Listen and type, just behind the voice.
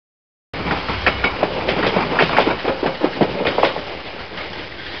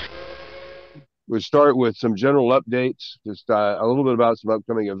we'll start with some general updates, just a little bit about some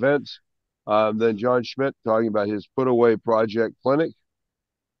upcoming events. Then Jon Schmidt talking about his put away project clinic.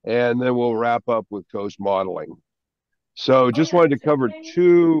 And then we'll wrap up with coast modeling. So just wanted to cover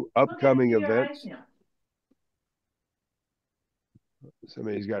two upcoming events.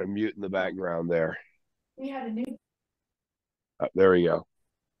 Somebody's got a mute in the background there. We had a new. There we go.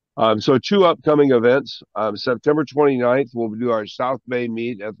 So two upcoming events. September 29th, we'll do our South Bay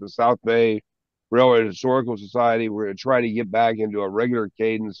meet at the South Bay Railroad Historical Society. We're going to try to get back into a regular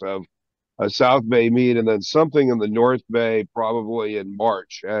cadence of a South Bay meet and then something in the North Bay probably in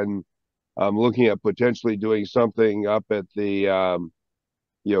March. And I'm looking at potentially doing something up at the,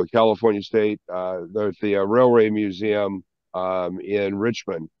 California State, there's the Railway Museum in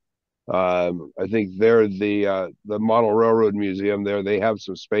Richmond. I think they're the Model Railroad Museum there. They have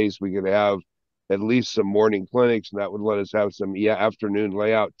some space. We could have at least some morning clinics, and that would let us have some afternoon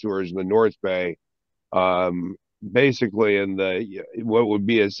layout tours in the North Bay. Basically in what would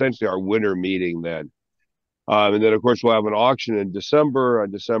be essentially our winter meeting then. And then, of course, we'll have an auction in December,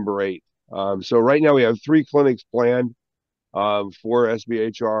 on December 8th. So right now we have 3 clinics planned for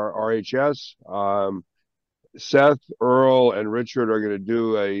SBHR RHS. Seth, Earl, and Richard are going to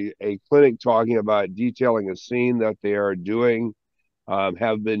do a clinic talking about detailing a scene that they are doing,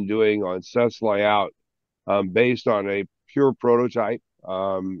 have been doing on Seth's layout based on a pure prototype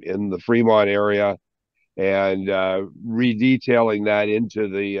in the Fremont area, and redetailing that into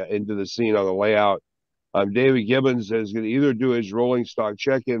the scene on the layout. David Gibbons is going to either do his rolling stock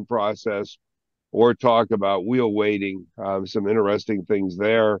check-in process or talk about wheel weighting, some interesting things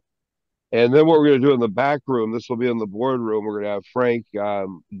there. And then what we're going to do in the back room, this will be in the boardroom, we're going to have Frank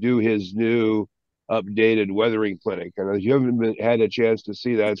do his new updated weathering clinic. And if you haven't had a chance to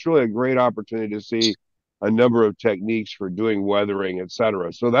see that, it's really a great opportunity to see a number of techniques for doing weathering,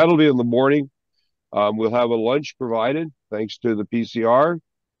 etc. So that'll be in the morning. We'll have a lunch provided, thanks to the PCR,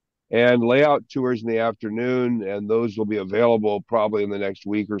 and layout tours in the afternoon, and those will be available probably in the next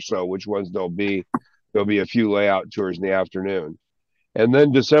week or so. Which ones there'll be a few layout tours in the afternoon. And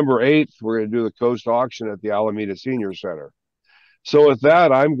then December 8th, we're going to do the coast auction at the Alameda Senior Center. So with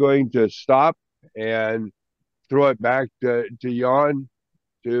that, I'm going to stop and throw it back to Jon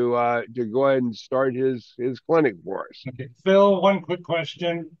to go ahead and start his clinic for us. Okay, Phil, one quick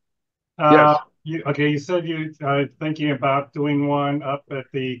question. Yes. You said you thinking about doing one up at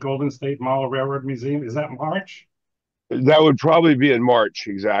the Golden State Model Railroad Museum. Is that March? That would probably be in March,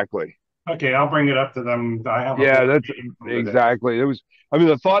 exactly. Okay, I'll bring it up to them. That's exactly. It was, I mean,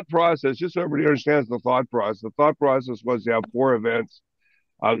 the thought process, just so everybody understands the thought process was to have 4 events.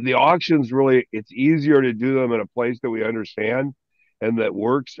 The auctions really, it's easier to do them in a place that we understand and that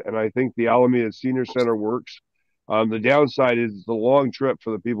works. And I think the Alameda Senior Center works. The downside is the long trip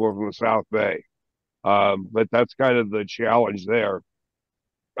for the people from the South Bay. But that's kind of the challenge there.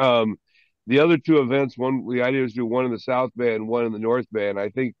 The other 2 events, the idea is to do one in the South Bay and one in the North Bay. And I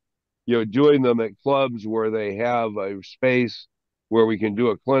think, doing them at clubs where they have a space where we can do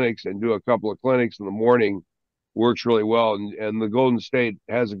a clinics and do a couple of clinics in the morning works really well. And the Golden State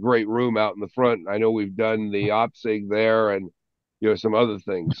has a great room out in the front. I know we've done the OPSIG there and, some other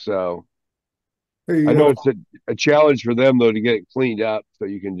things. So I know it's a challenge for them, though, to get it cleaned up so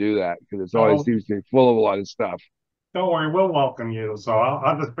you can do that, because it's always seems to be full of a lot of stuff. Don't worry, we'll welcome you. So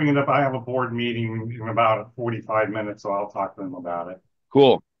I'll just bring it up. I have a board meeting in about 45 minutes, so I'll talk to them about it.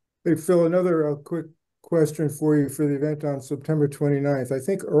 Cool. Hey, Phil, another quick question for you for the event on September 29th. I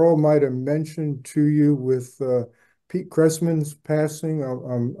think Earl might have mentioned to you with Pete Cressman's passing,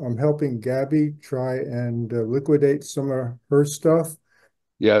 I'm helping Gabby try and liquidate some of her stuff.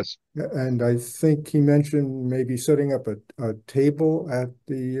 Yes. And I think he mentioned maybe setting up a table at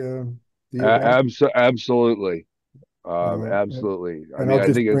the event. Absolutely. Absolutely. And I'll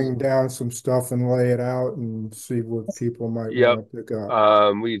just bring down some stuff and lay it out and see what people might want to pick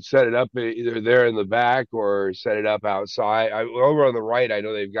up. We'd set it up either there in the back or set it up outside. Over on the right, I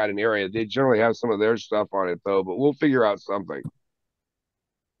know they've got an area. They generally have some of their stuff on it, though, but we'll figure out something.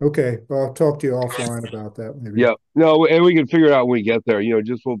 Okay, well, I'll talk to you offline about that maybe. Yeah, no, and we can figure it out when we get there.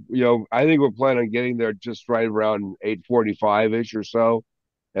 I think we're planning on getting there just right around 8:45-ish or so.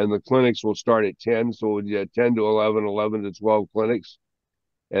 And the clinics will start at 10. So we'll do 10 to 11, 11 to 12 clinics,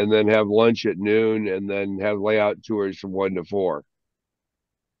 and then have lunch at noon, and then have layout tours from 1 to 4.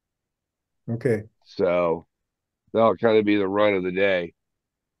 Okay. So that'll kind of be the run of the day.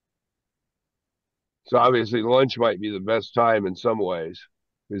 So obviously lunch might be the best time in some ways,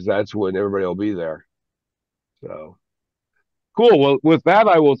 because that's when everybody will be there. So cool. Well, with that,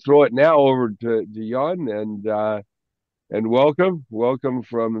 I will throw it now over to Jon, and and welcome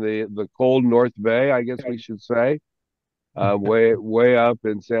from the cold North Bay, I guess we should say, way up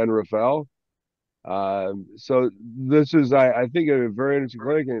in San Rafael. So this is, I think, a very interesting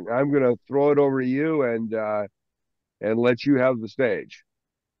clinic, and I'm going to throw it over to you and let you have the stage.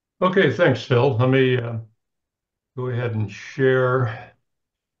 Okay, thanks, Phil. Let me go ahead and share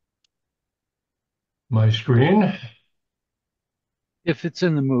my screen. If it's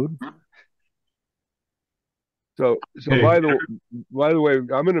in the mood. So Okay. by the way, I'm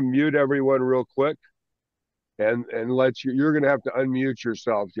going to mute everyone real quick, and let you're going to have to unmute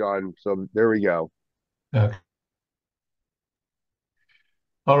yourself, Jon. So there we go. Okay.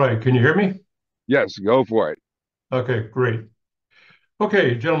 All right, can you hear me? Yes, go for it. Okay, great.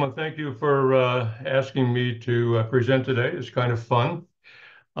 Okay, gentlemen, thank you for asking me to present today. It's kind of fun.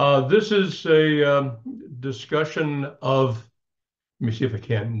 This is a discussion of, let me see if I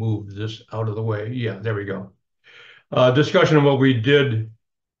can't move this out of the way. Yeah, there we go. Discussion of what we did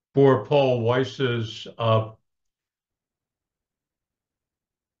for Paul Weiss's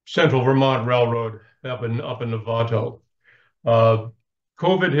Central Vermont Railroad up in Novato.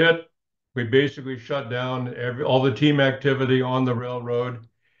 COVID hit. We basically shut down all the team activity on the railroad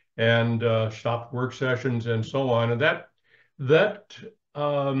and stopped work sessions and so on. And that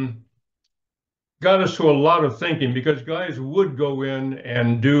got us to a lot of thinking, because guys would go in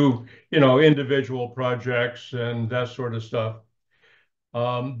and do, individual projects and that sort of stuff.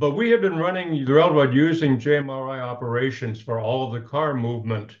 But we have been running the railroad using JMRI Operations for all of the car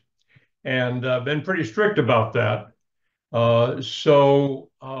movement, and been pretty strict about that. So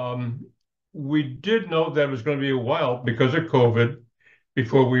we did know that it was going to be a while because of COVID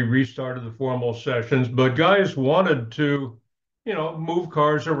before we restarted the formal sessions, but guys wanted to, move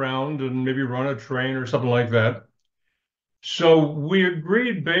cars around and maybe run a train or something like that. So we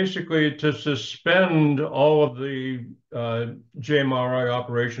agreed basically to suspend all of the JMRI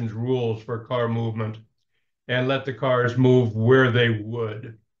Operations rules for car movement and let the cars move where they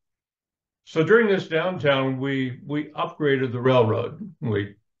would. So during this downtime, we upgraded the railroad.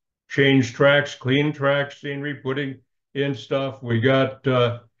 We changed tracks, cleaned tracks, scenery, putting in stuff. We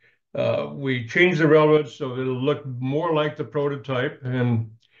changed the railroad so it'll look more like the prototype.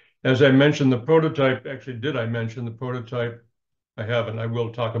 And as I mentioned, the prototype, actually, did I mention the prototype? I haven't. I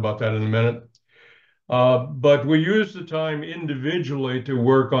will talk about that in a minute. But we used the time individually to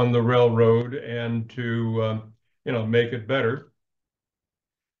work on the railroad and to, make it better.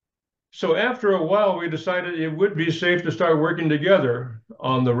 So after a while, we decided it would be safe to start working together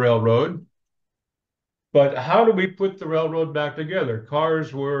on the railroad. But how do we put the railroad back together?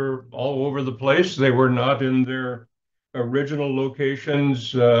 Cars were all over the place. They were not in their original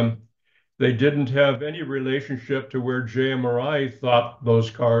locations. They didn't have any relationship to where JMRI thought those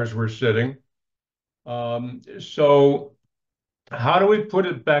cars were sitting. So how do we put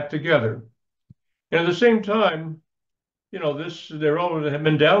it back together? And at the same time, the railroad had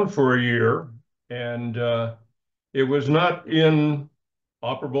been down for a year, and it was not in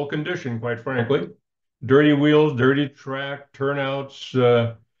operable condition, quite frankly. Dirty wheels, dirty track, turnouts.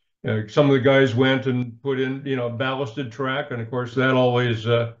 Some of the guys went and put in, ballasted track, and of course that always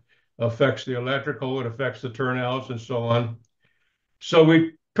affects the electrical, it affects the turnouts and so on. So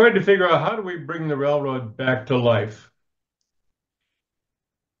we tried to figure out, how do we bring the railroad back to life?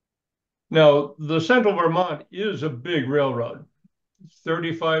 Now, the Central Vermont is a big railroad,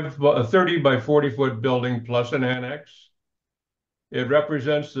 30 by 40 foot building plus an annex. It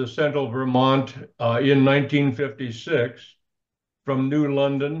represents the Central Vermont in 1956 from New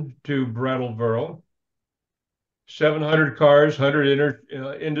London to Brattleboro. 700 cars,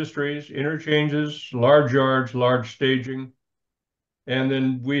 100 industries, interchanges, large yards, large staging. And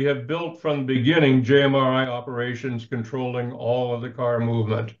then we have built from the beginning JMRI Operations controlling all of the car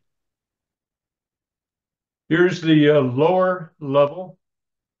movement. Here's the lower level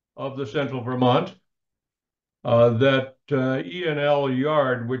of the Central Vermont. That E&L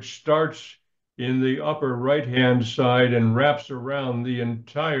yard, which starts in the upper right-hand side and wraps around the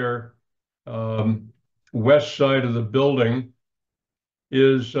entire west side of the building,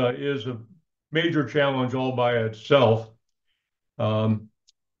 is a major challenge all by itself. Then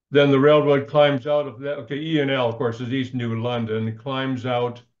the railroad climbs out of that. Okay, E&L, of course, is East New London. It climbs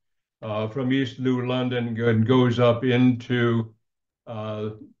out from East New London and goes up into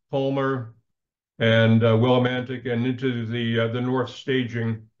Palmer and Willimantic and into the north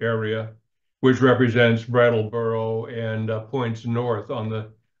staging area, which represents Brattleboro and points north on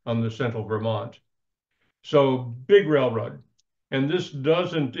the Central Vermont. So big railroad. And this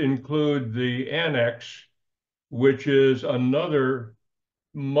doesn't include the annex, which is another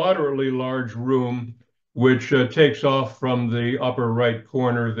moderately large room which takes off from the upper right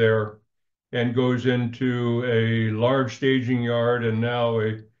corner there and goes into a large staging yard and now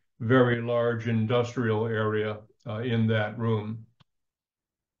a very large industrial area in that room.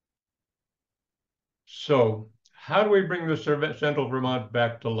 So how do we bring the Central Vermont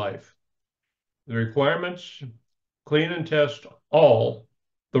back to life? The requirements: clean and test all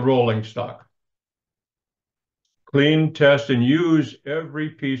the rolling stock. Clean, test, and use every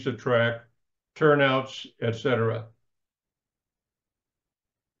piece of track, turnouts, etc.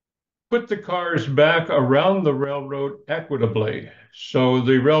 Put the cars back around the railroad equitably, so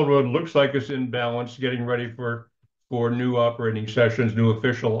the railroad looks like it's in balance, getting ready for new operating sessions, new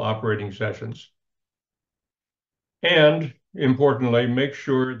official operating sessions. And importantly, make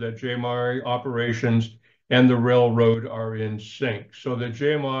sure that JMRI Operations and the railroad are in sync, so that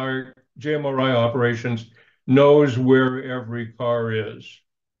JMRI Operations knows where every car is.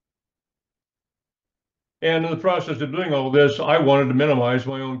 And in the process of doing all this, I wanted to minimize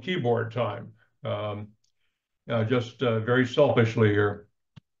my own keyboard time, just very selfishly here.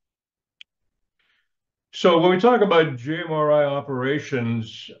 So when we talk about JMRI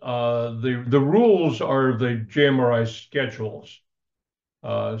Operations, the rules are the JMRI schedules.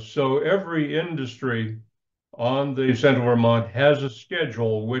 So every industry on the Central Vermont has a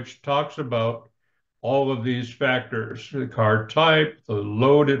schedule which talks about all of these factors: the car type, the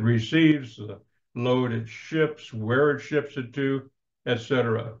load it receives, the load it ships, where it ships it to,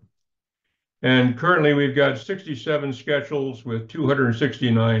 etc. And currently we've got 67 schedules with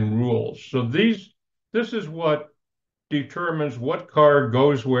 269 rules. So this is what determines what car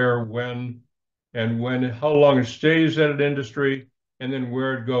goes where, when, and how long it stays at an industry, and then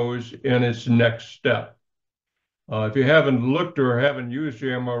where it goes in its next step. If you haven't looked or haven't used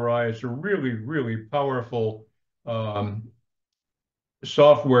JMRI, it's a really, really powerful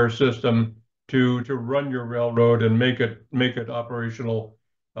software system to run your railroad and make it operational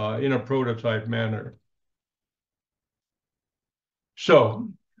in a prototype manner. So,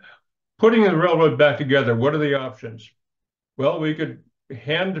 putting the railroad back together, what are the options? Well, we could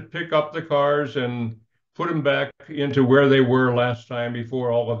hand pick up the cars and put them back into where they were last time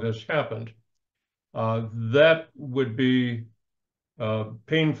before all of this happened. That would be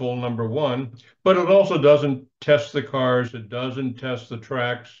painful, number one, but it also doesn't test the cars, it doesn't test the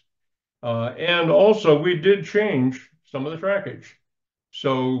tracks. And also we did change some of the trackage.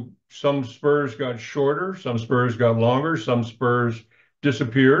 So some spurs got shorter, some spurs got longer, some spurs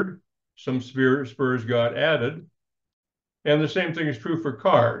disappeared, some spurs got added. And the same thing is true for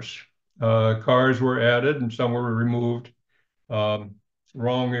cars. Cars were added and some were removed.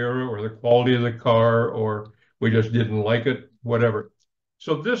 Wrong era, or the quality of the car, or we just didn't like it, whatever.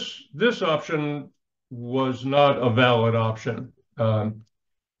 So this option was not a valid option.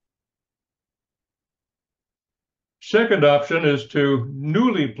 Second option is to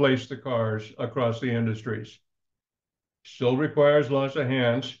newly place the cars across the industries. Still requires lots of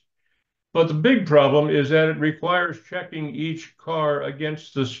hands, but the big problem is that it requires checking each car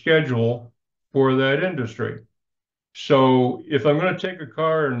against the schedule for that industry. So if I'm going to take a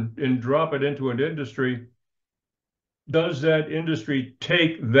car and drop it into an industry, does that industry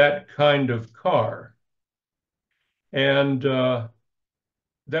take that kind of car? And that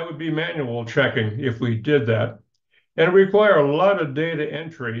would be manual checking if we did that. And it require a lot of data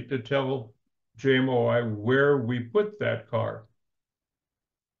entry to tell JMOI where we put that car.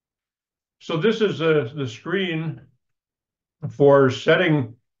 So this is the screen for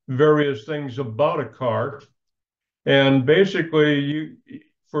setting various things about a car. And basically,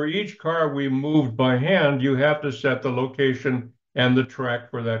 for each car we moved by hand, you have to set the location and the track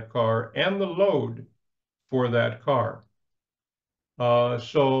for that car and the load for that car.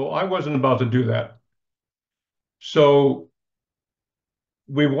 So I wasn't about to do that. So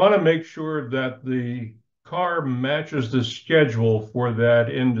we want to make sure that the car matches the schedule for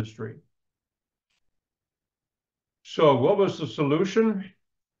that industry. So what was the solution?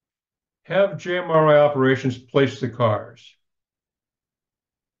 Have JMRI Operations place the cars.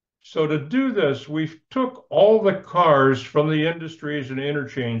 So to do this, we took all the cars from the industries and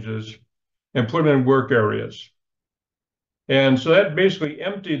interchanges and put them in work areas. And so that basically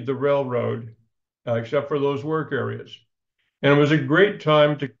emptied the railroad, except for those work areas. And it was a great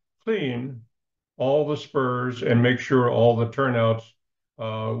time to clean all the spurs and make sure all the turnouts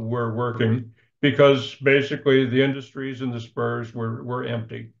were working, because basically the industries and the spurs were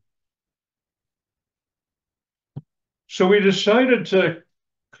empty. So we decided to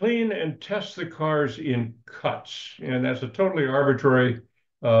clean and test the cars in cuts, and that's a totally arbitrary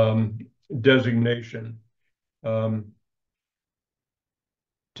designation.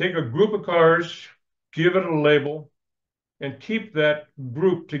 Take a group of cars, give it a label, and keep that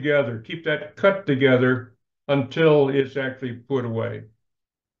group together, keep that cut together until it's actually put away.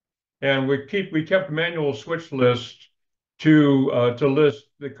 And we kept manual switch lists to list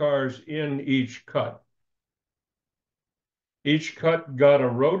the cars in each cut. Each cut got a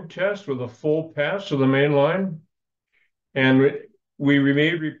road test with a full pass of the main line, and we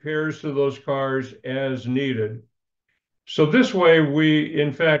made repairs to those cars as needed. So this way, we,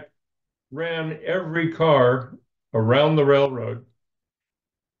 in fact, ran every car around the railroad,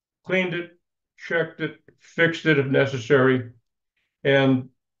 cleaned it, checked it, fixed it if necessary, and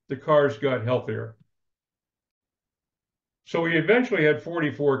the cars got healthier. So we eventually had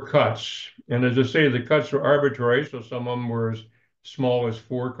 44 cuts. And as I say, the cuts were arbitrary. So some of them were as small as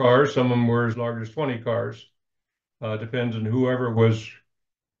 4 cars, some of them were as large as 20 cars. Depends on whoever was,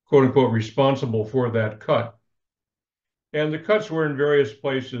 quote unquote, responsible for that cut. And the cuts were in various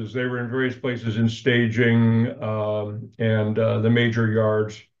places. They were in various places in staging and the major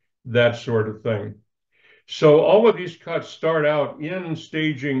yards, that sort of thing. So all of these cuts start out in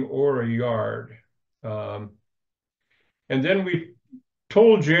staging or a yard. And then we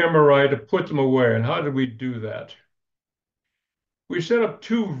told JMRI to put them away. And how did we do that? We set up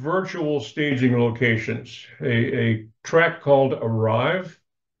 2 virtual staging locations, a track called Arrive.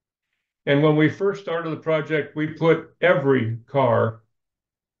 And when we first started the project, we put every car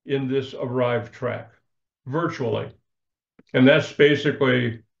in this Arrive track virtually. And that's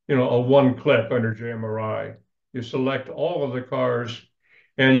basically, you know, a one-click under JMRI. You select all of the cars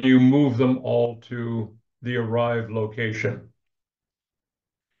and you move them all to the Arrive location.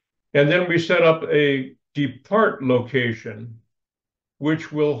 And then we set up a depart location,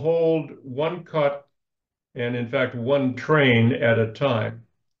 which will hold 1 cut and, in fact, 1 train at a time.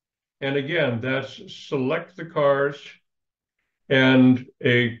 And again, that's select the cars and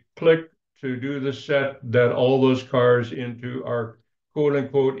a click to do the set that all those cars into are, quote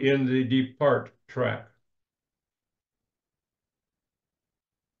unquote, in the depart track.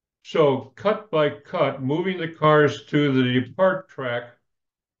 So cut by cut, moving the cars to the depart track,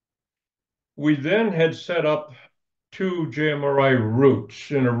 we then had set up 2 JMRI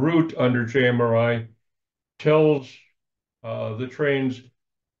routes. And a route under JMRI tells the trains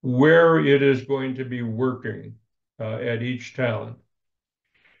where it is going to be working at each town.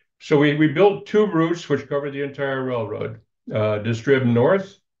 So we built 2 routes which cover the entire railroad. Distrib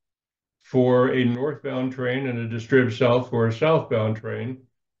North for a northbound train and a Distrib South for a southbound train.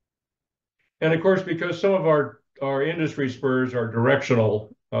 And of course, because some of our industry spurs are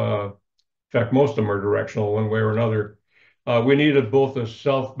directional, in fact, most of them are directional one way or another, we needed both a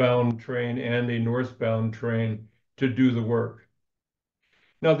southbound train and a northbound train to do the work.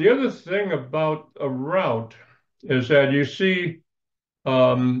 Now, the other thing about a route is that you see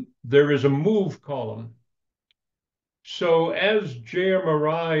there is a move column. So as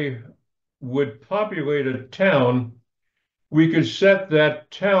JMRI would populate a town, we could set that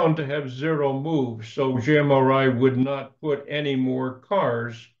town to have 0 moves. So JMRI would not put any more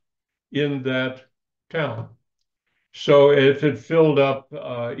cars in that town. So if it filled up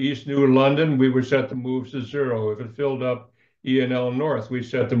East New London, we would set the moves to 0. If it filled up E&L North, we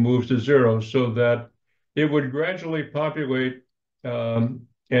set the moves to 0 so that it would gradually populate and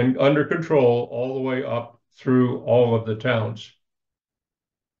under control all the way up through all of the towns.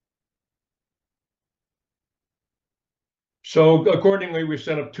 So accordingly, we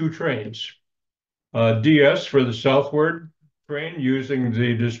set up 2 trains, DS for the southward train using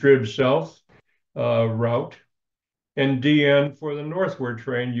the Distrib South route, and DN for the northward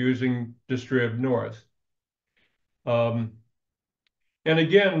train using Distrib North. And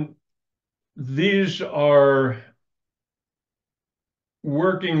again, these are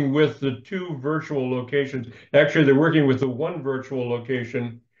working with the 2 virtual locations. Actually, they're working with the 1 virtual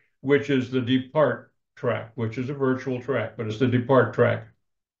location, which is the depart track, which is a virtual track, but it's the depart track.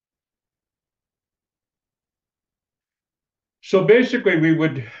 So basically, we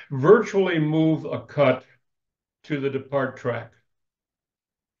would virtually move a cut to the depart track.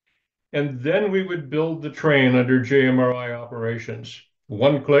 And then we would build the train under JMRI Operations.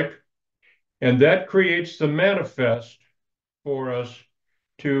 1 click, and that creates the manifest for us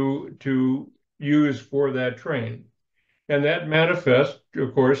to use for that train. And that manifest,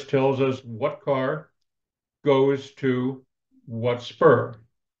 of course, tells us what car goes to what spur.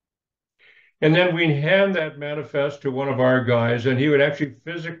 And then we hand that manifest to one of our guys, and he would actually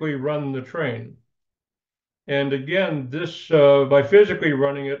physically run the train. And again, this by physically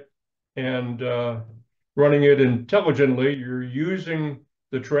running it and running it intelligently, you're using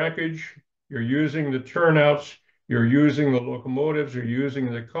the trackage, you're using the turnouts, you're using the locomotives, you're using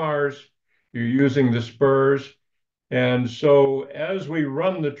the cars, you're using the spurs. And so as we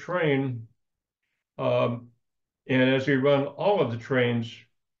run the train, and as we run all of the trains,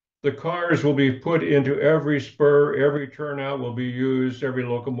 the cars will be put into every spur, every turnout will be used, every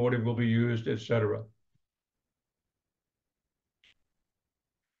locomotive will be used, etc.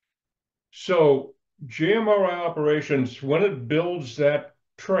 So JMRI Operations, when it builds that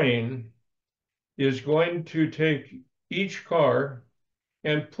train, is going to take each car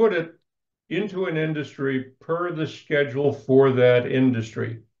and put it into an industry per the schedule for that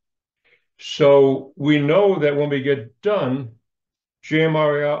industry. So we know that when we get done,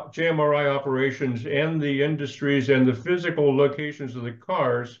 JMRI Operations and the industries and the physical locations of the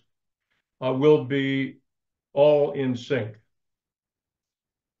cars will be all in sync.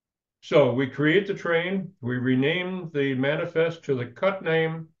 So we create the train, we rename the manifest to the cut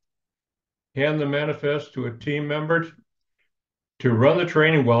name, hand the manifest to a team member to run the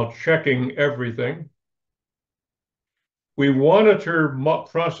training while checking everything. We monitor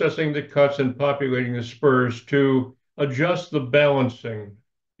processing the cuts and populating the spurs to adjust the balancing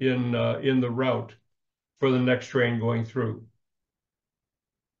in the route for the next train going through.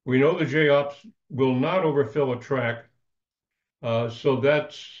 We know the JOPS will not overfill a track, so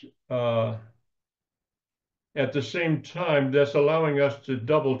that's at the same time, that's allowing us to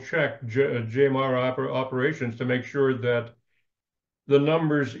double check JMRI Operations to make sure that the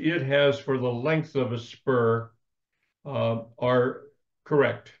numbers it has for the length of a spur are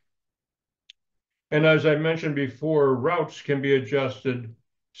correct. And as I mentioned before, routes can be adjusted.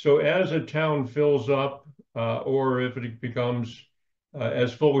 So as a town fills up, or if it becomes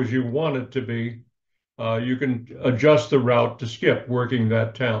as full as you want it to be, you can adjust the route to skip working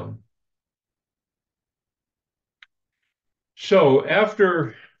that town. So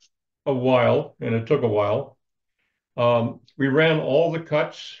after a while, and it took a while, we ran all the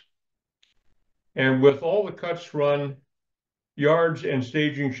cuts. And with all the cuts run, yards and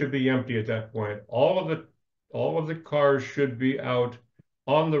staging should be empty at that point. All of the cars should be out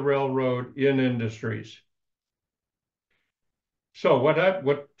on the railroad in industries. So what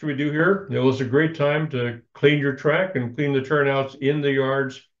should we do here? It was a great time to clean your track and clean the turnouts in the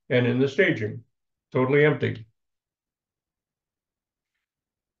yards and in the staging. Totally empty.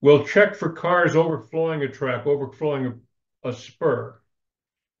 We'll check for cars overflowing a track, overflowing a spur.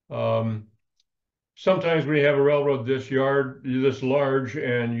 Sometimes when you have a railroad this large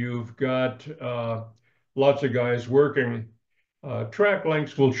and you've got lots of guys working, track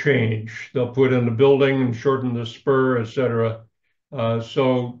lengths will change. They'll put in the building and shorten the spur, etc.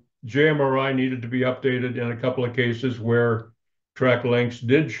 So JMRI needed to be updated in a couple of cases where track lengths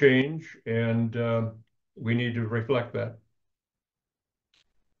did change, and we need to reflect that.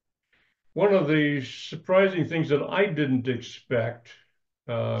 One of the surprising things that I didn't expect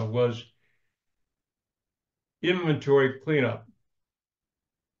was inventory cleanup.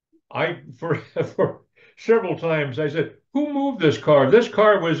 For several times I said, who moved this car? This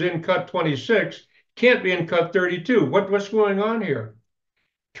car was in cut 26, can't be in cut 32. What's going on here?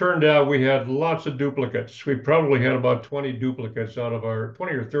 Turned out we had lots of duplicates. We probably had about 20 duplicates out of our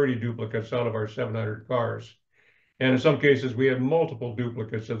 20 or 30 duplicates out of our 700 cars. And in some cases, we had multiple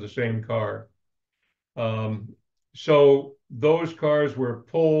duplicates of the same car. So those cars were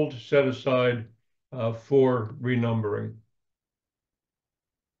pulled, set aside for renumbering.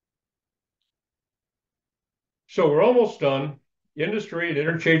 So we're almost done. Industry and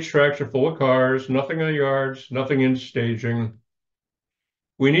interchange tracks are full of cars, nothing in the yards, nothing in staging.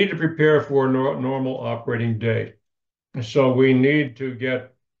 We need to prepare for a normal operating day. So we need to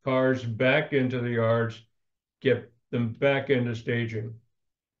get cars back into the yards, get them back into staging.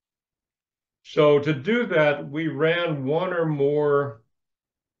 So to do that, we ran one or more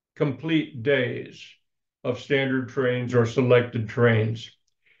complete days of standard trains or selected trains.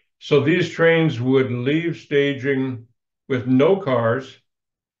 So these trains would leave staging with no cars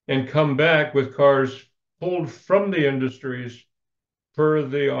and come back with cars pulled from the industries per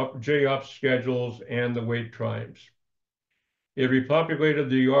the JOPS schedules and the wait times. It repopulated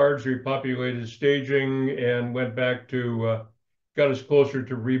the yards, repopulated staging, and went back to, got us closer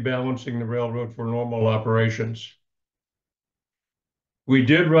to rebalancing the railroad for normal operations. We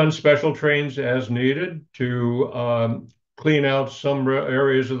did run special trains as needed to clean out some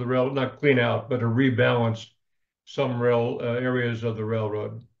areas of the railroad, not clean out, but to rebalance some areas of the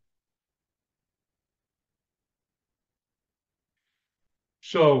railroad.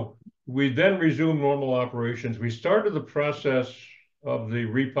 So we then resumed normal operations. We started the process of the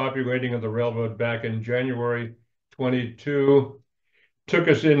repopulating of the railroad back in January 22. Took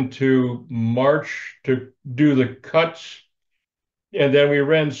us into March to do the cuts And then we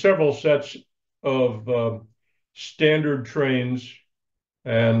ran several sets of standard trains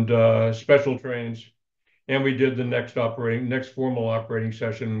and special trains. And we did the next formal operating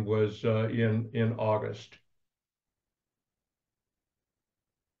session was in August.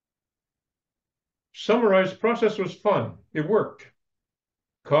 Summarize, the process was fun. It worked.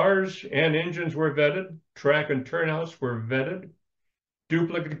 Cars and engines were vetted. Track and turnouts were vetted.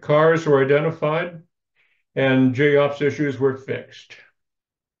 Duplicate cars were identified. And JOPS issues were fixed.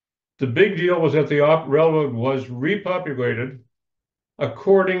 The big deal was that the railroad was repopulated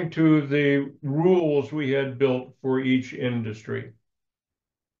according to the rules we had built for each industry.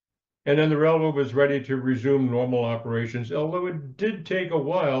 And then the railroad was ready to resume normal operations, although it did take a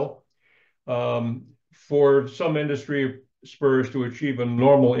while for some industry spurs to achieve a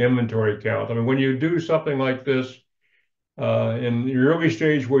normal inventory count. I mean, when you do something like this in the early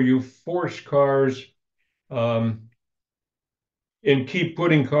stage where you force cars and keep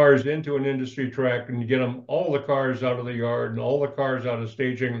putting cars into an industry track and you get them all the cars out of the yard and all the cars out of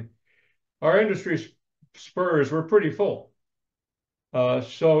staging, our industry spurs were pretty full.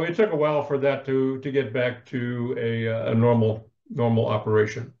 So it took a while for that to get back to a normal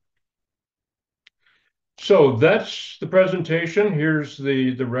operation. So that's the presentation. Here's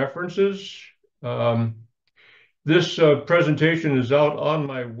the references. This presentation is out on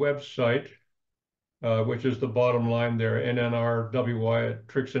my website, which is the bottom line there,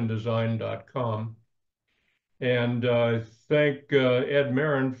 nnrwy@trixanddesign.com. And thank Ed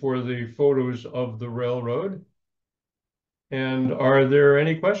Marin for the photos of the railroad. And are there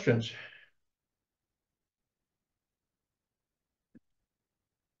any questions?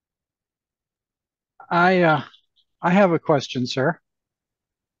 I have a question, sir.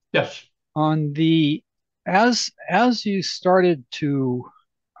 Yes. On the as you started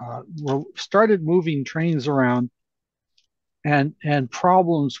moving trains around and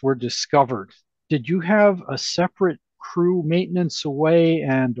problems were discovered, did you have a separate crew maintenance away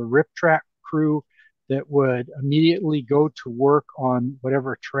and a rip track crew that would immediately go to work on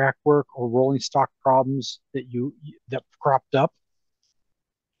whatever track work or rolling stock problems that cropped up?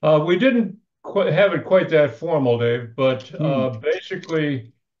 We didn't have it quite that formal, Dave, but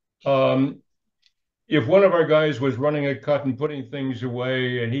basically, if one of our guys was running a cut and putting things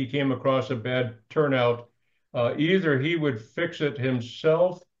away and he came across a bad turnout, either he would fix it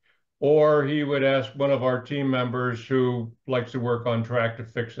himself or he would ask one of our team members who likes to work on track to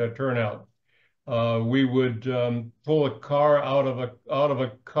fix that turnout. We would pull a car out of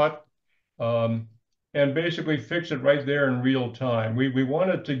a cut and basically fix it right there in real time. We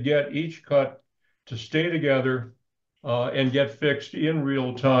wanted to get each cut to stay together and get fixed in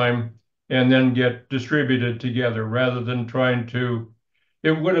real time and then get distributed together rather than trying to.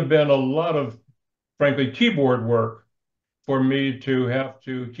 It would have been a lot of, frankly, keyboard work for me to have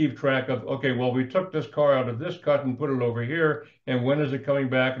to keep track of, okay, well, we took this car out of this cut and put it over here, and when is it coming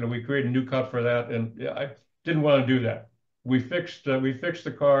back? And we create a new cut for that. And I didn't want to do that. We fixed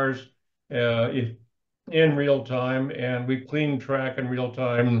the cars in real time, and we cleaned track in real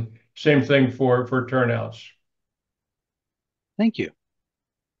time. Same thing for turnouts. Thank you.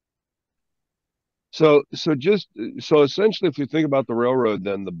 So essentially, if you think about the railroad,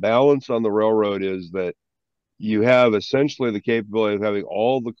 then the balance on the railroad is that you have essentially the capability of having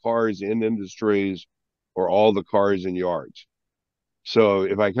all the cars in industries or all the cars in yards. So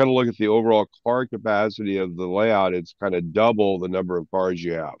if I kind of look at the overall car capacity of the layout, it's kind of double the number of cars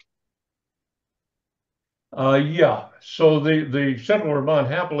you have. Yeah. So the Central Vermont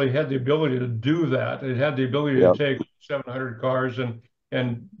happily had the ability to do that. It had the ability to take 700 cars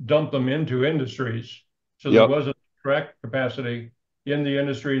and dump them into industries. So there was a track capacity in the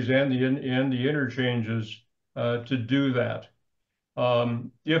industries and the interchanges to do that.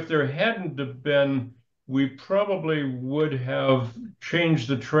 If there hadn't have been, we probably would have changed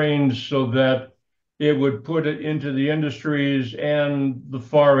the trains so that it would put it into the industries and the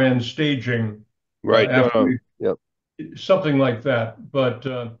far end staging. Right. Something like that. But,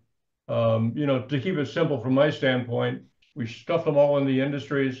 to keep it simple from my standpoint, we stuffed them all in the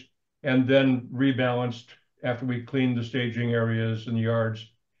industries and then rebalanced after we cleaned the staging areas and the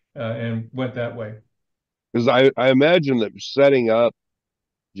yards and went that way. Because I imagine that setting up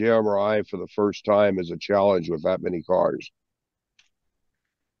JMRI for the first time is a challenge with that many cars.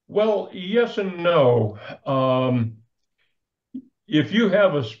 Well, yes and no. If you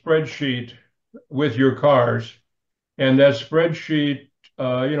have a spreadsheet with your cars, and that spreadsheet,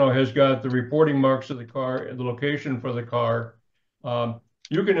 has got the reporting marks of the car, the location for the car,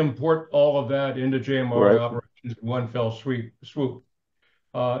 you can import all of that into JMRI Operations in one fell swoop.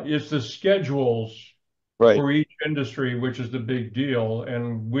 It's the schedules Right. for each industry, which is the big deal.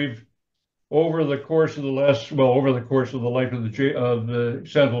 And we've, over the course of the last, well, over the course of the life of the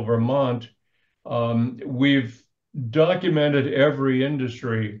Central Vermont, we've documented every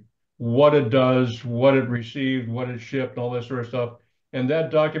industry, what it does, what it received, what it shipped, all that sort of stuff. And that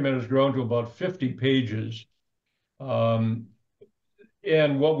document has grown to about 50 pages. And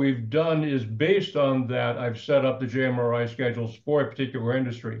what we've done is, based on that, I've set up the JMRI schedules for a particular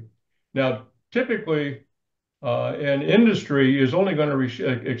industry. Now, typically, an industry is only going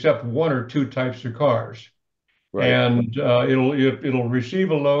to accept one or two types of cars. Right. And it'll receive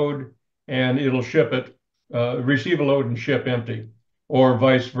a load and it'll ship it, receive a load and ship empty, or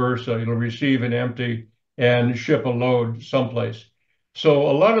vice versa. It'll receive an empty and ship a load someplace. So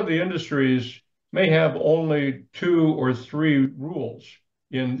a lot of the industries may have only 2 or 3 rules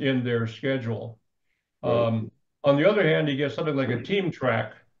in their schedule. Right. On the other hand, you get something like a team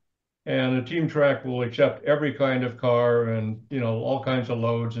track, and a team track will accept every kind of car and, you know, all kinds of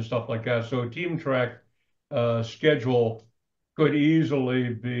loads and stuff like that. So a team track schedule could easily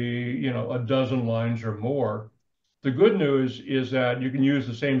be, you know, a dozen lines or more. The good news is that you can use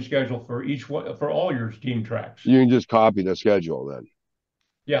the same schedule for each one, for all your team tracks. You can just copy the schedule then.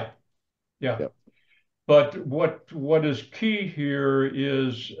 Yeah. Yep. But what is key here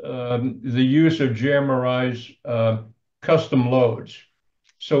is the use of JMRI's custom loads.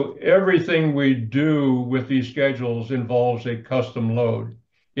 So everything we do with these schedules involves a custom load.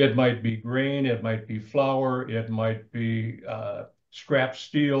 It might be grain, it might be flour, it might be scrap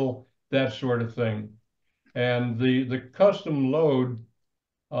steel, that sort of thing. And the custom load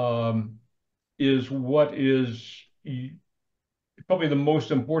is what is probably the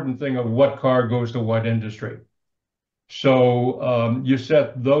most important thing of what car goes to what industry. So you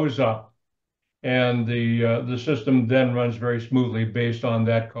set those up, and the system then runs very smoothly based on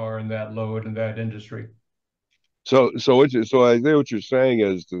that car and that load and that industry. So I think what you're saying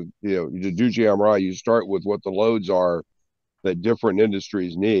is to do JMRI, you start with what the loads are that different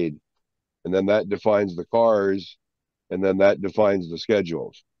industries need, and then that defines the cars, and then that defines the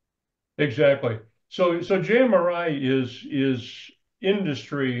schedules. Exactly. So JMRI is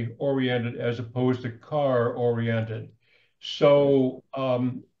industry oriented as opposed to car oriented. So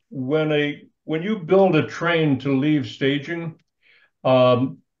when you build a train to leave staging,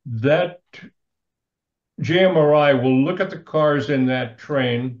 that JMRI will look at the cars in that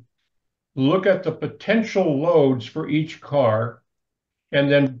train, look at the potential loads for each car,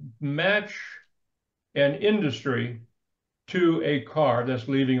 and then match an industry to a car that's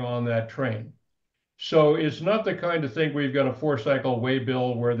leaving on that train. So it's not the kind of thing where you've got a 4-cycle way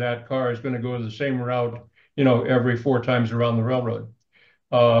bill where that car is going to go the same route, you know, every 4 times around the railroad.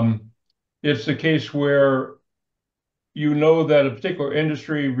 It's the case where you know that a particular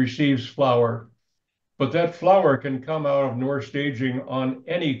industry receives flour, but that flour can come out of North staging on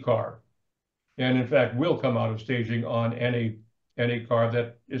any car, and in fact will come out of staging on any car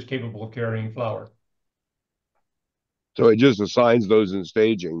that is capable of carrying flour. So it just assigns those in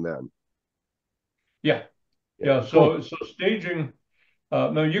staging then. Yeah. Cool. So staging.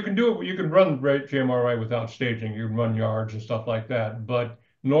 Now you can do it. You can run JMRI without staging. You can run yards and stuff like that. But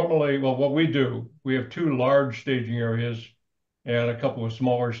normally, well, what we do, we have 2 large staging areas and a couple of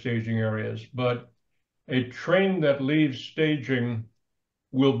smaller staging areas. But a train that leaves staging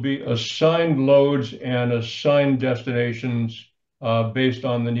will be assigned loads and assigned destinations based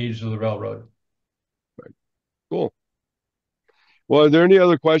on the needs of the railroad. Right. Cool. Well, are there any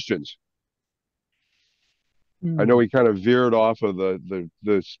other questions? I know we kind of veered off of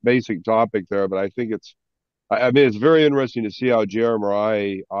the basic topic there, but I think it's very interesting to see how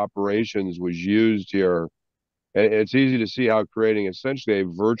JMRI Operations was used here. And it's easy to see how creating essentially a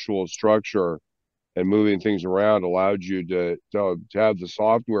virtual structure and moving things around allowed you to have the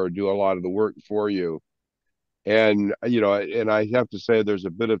software do a lot of the work for you. And and I have to say there's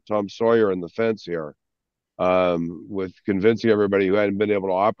a bit of Tom Sawyer in the fence here, with convincing everybody who hadn't been able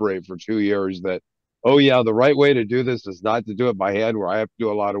to operate for 2 years that, oh yeah, the right way to do this is not to do it by hand where I have to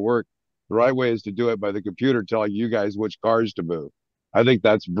do a lot of work. The right way is to do it by the computer telling you guys which cars to move. I think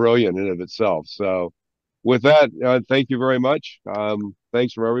that's brilliant in and of itself. So with that, thank you very much.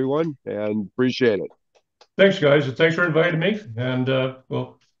 Thanks from everyone, and appreciate it. Thanks, guys. Thanks for inviting me, and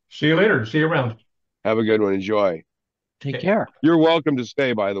we'll see you later. See you around. Have a good one. Enjoy. Take care. You're welcome to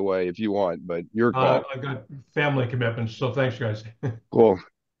stay, by the way, if you want, but your call. I've got family commitments, so thanks, guys. Cool.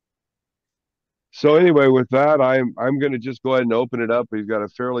 So anyway, with that, I'm going to just go ahead and open it up. We've got a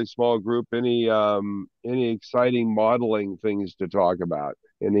fairly small group. Any exciting modeling things to talk about?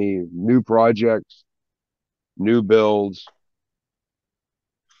 Any new projects, new builds?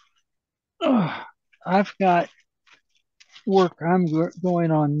 I've got work I'm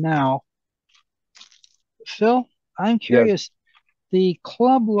going on now. Phil, I'm curious. Yes. The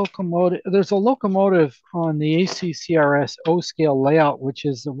club locomotive, there's a locomotive on the ACCRS O-scale layout, which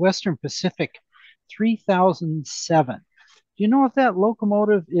is the Western Pacific 3007. Do you know if that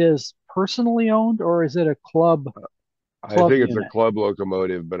locomotive is personally owned or is it a club I think it's a unit? club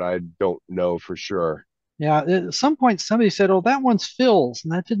locomotive, but I don't know for sure. Yeah, at some point somebody said, "Oh, that one's Phil's,"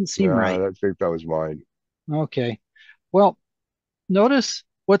 and that didn't seem right. I think that was mine. Okay. Well, notice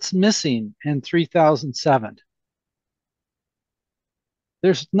what's missing in 3007.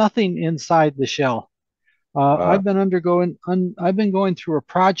 There's nothing inside the shell. Uh, I've been going through a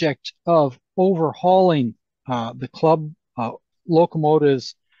project of overhauling the club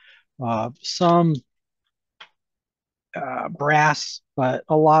locomotives, some brass, but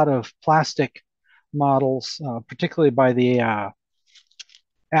a lot of plastic models, particularly by the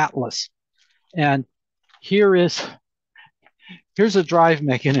Atlas. And here is here's a drive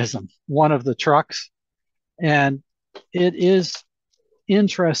mechanism, one of the trucks, and it is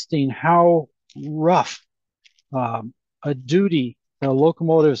interesting how rough a duty the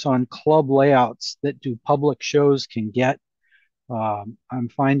locomotives on club layouts that do public shows can get. I'm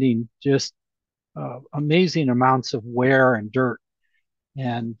finding just amazing amounts of wear and dirt,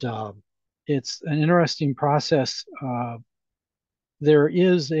 and it's an interesting process. There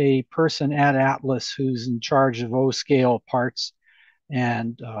is a person at Atlas who's in charge of O-scale parts,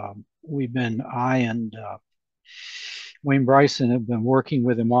 and I and Wayne Bryson have been working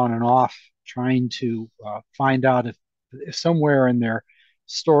with him on and off, trying to find out if somewhere in their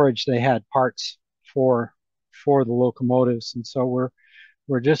storage they had parts for the locomotives, and so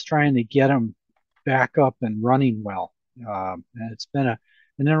we're just trying to get them back up and running well. And it's been an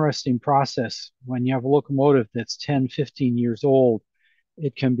interesting process. When you have a locomotive that's 10, 15 years old,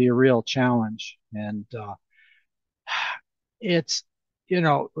 it can be a real challenge. And it's,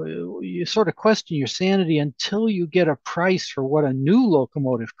 you sort of question your sanity until you get a price for what a new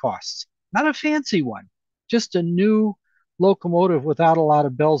locomotive costs. Not a fancy one, just a new locomotive without a lot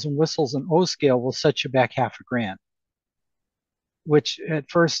of bells and whistles and O-scale will set you back $500,000. Which at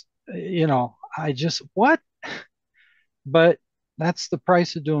first, I just, what? But that's the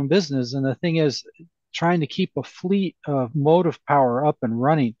price of doing business. And the thing is, trying to keep a fleet of motive power up and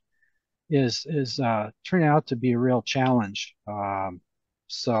running is turning out to be a real challenge.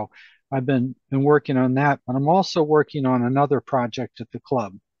 So I've been working on that, but I'm also working on another project at the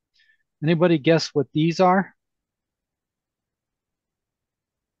club. Anybody guess what these are?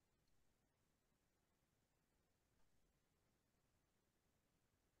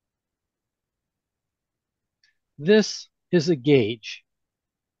 This is a gauge.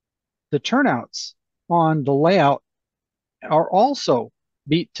 The turnouts on the layout are also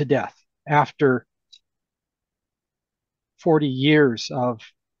beat to death after 40 years of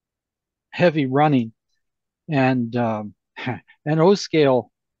heavy running, and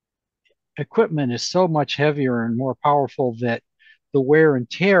O-scale equipment is so much heavier and more powerful that the wear and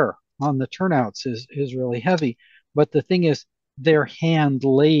tear on the turnouts is really heavy. But the thing is, they're hand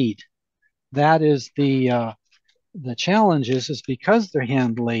laid. That is the challenge is because they're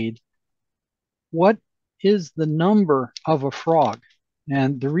hand laid. What is the number of a frog?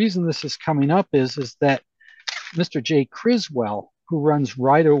 And the reason this is coming up is that Mr. Jay Criswell, who runs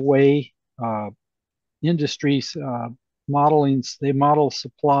Right Away Industries modelings, they model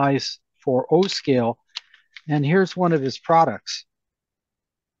supplies for O-scale, and here's one of his products.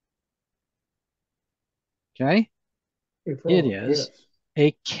 Okay, it is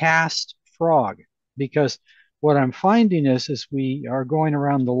a cast frog, because what I'm finding is we are going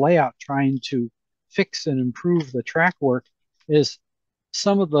around the layout trying to fix and improve the track work, is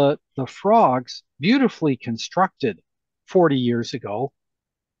some of the frogs, beautifully constructed 40 years ago,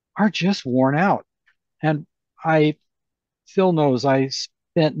 are just worn out. And Phil knows I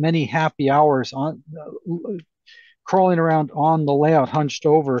spent many happy hours on crawling around on the layout, hunched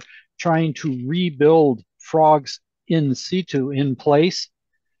over, trying to rebuild frogs in situ, in place.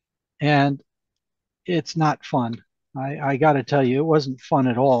 And it's not fun. I got to tell you, it wasn't fun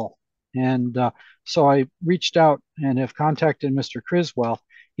at all. And so I reached out and have contacted Mr. Criswell.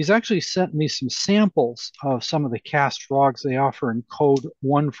 He's actually sent me some samples of some of the cast frogs they offer in code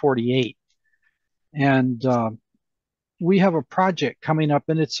 148. And we have a project coming up,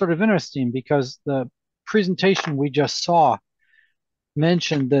 and it's sort of interesting because the presentation we just saw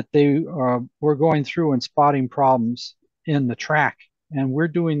mentioned that they were going through and spotting problems in the track. And we're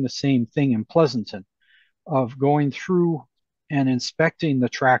doing the same thing in Pleasanton, of going through and inspecting the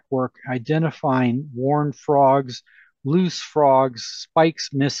track work, identifying worn frogs, loose frogs, spikes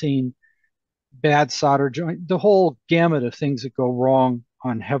missing, bad solder joint, the whole gamut of things that go wrong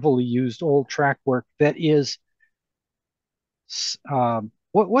on heavily used old track work that is,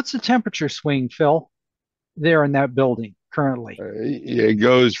 what's the temperature swing, Phil, there in that building currently? It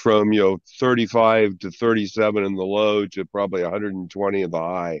goes from 35 to 37 in the low to probably 120 in the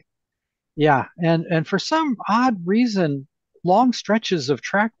high. Yeah, and for some odd reason, long stretches of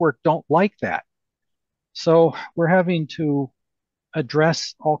track work don't like that. So we're having to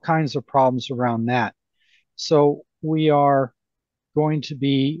address all kinds of problems around that. So we are going to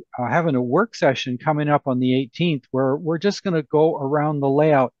be having a work session coming up on the 18th where we're just going to go around the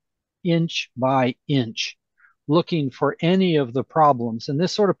layout inch by inch, looking for any of the problems. And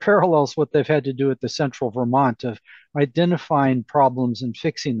this sort of parallels what they've had to do at the Central Vermont of identifying problems and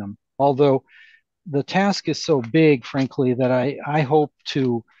fixing them. Although the task is so big, frankly, that I hope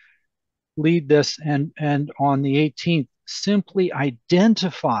to lead this and on the 18th, simply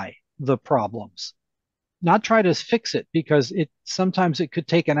identify the problems, not try to fix it, because sometimes it could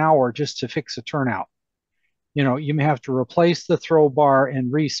take an hour just to fix a turnout. You may have to replace the throw bar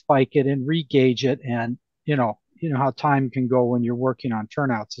and re-spike it and re-gauge it. And you know how time can go when you're working on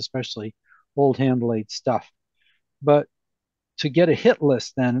turnouts, especially old hand lathe stuff. But to get a hit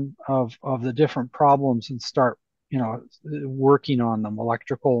list then of the different problems and start working on them,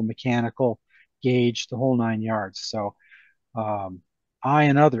 electrical, mechanical, gauge, the whole 9 yards. So I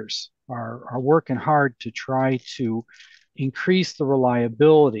and others are working hard to try to increase the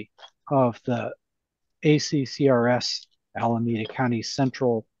reliability of the ACCRS, Alameda County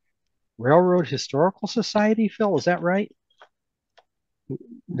Central Railroad Historical Society. Phil, is that right?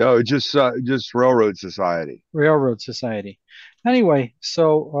 No, just Railroad Society. Railroad Society. Anyway,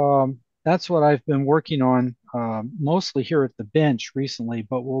 so that's what I've been working on, mostly here at the bench recently,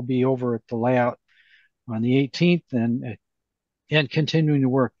 but we'll be over at the layout on the 18th and continuing to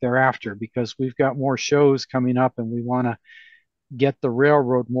work thereafter, because we've got more shows coming up and we want to get the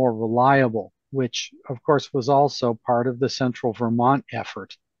railroad more reliable, which of course was also part of the Central Vermont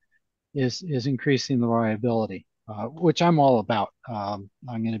effort, is increasing the reliability, which I'm all about. I'm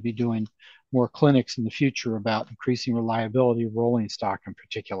going to be doing more clinics in the future about increasing reliability of rolling stock in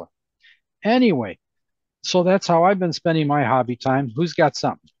particular. Anyway, so that's how I've been spending my hobby time. Who's got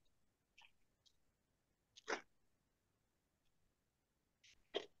something?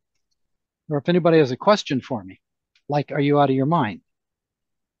 Or if anybody has a question for me, like, are you out of your mind?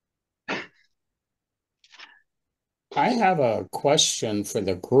 I have a question for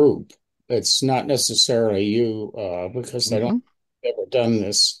the group. It's not necessarily you, because I don't ever done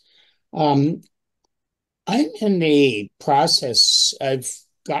this. I'm in the process. I've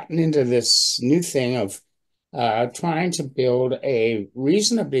gotten into this new thing of trying to build a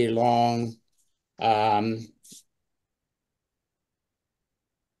reasonably long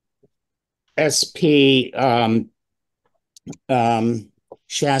SP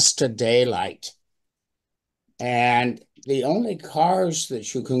Shasta Daylight. And the only cars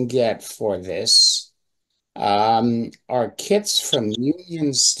that you can get for this are kits from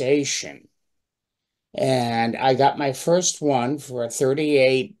Union Station. And I got my first one for a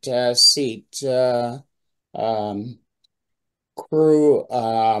 38 seat crew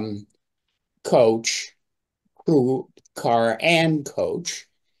coach, crew car and coach.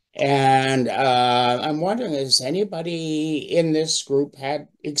 And I'm wondering, has anybody in this group had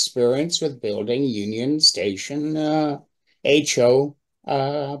experience with building Union Station HO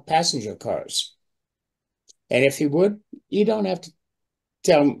passenger cars? And if you would, you don't have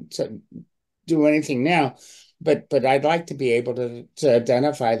to do anything now, but I'd like to be able to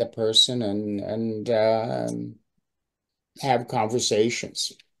identify the person and have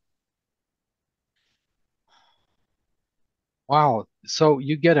conversations. Wow. So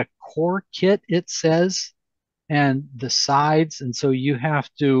you get a core kit, it says, and the sides. And so you have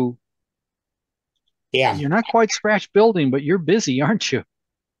to, Yeah. You're not quite scratch building, but you're busy, aren't you?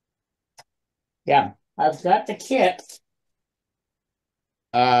 Yeah. I've got the kit.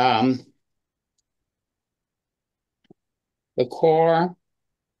 The core,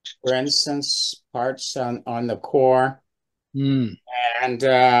 for instance, parts on the core. Mm.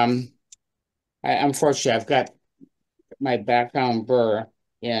 And unfortunately, I've got my background burr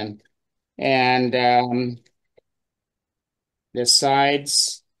in. And the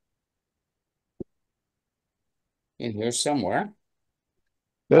sides in here somewhere.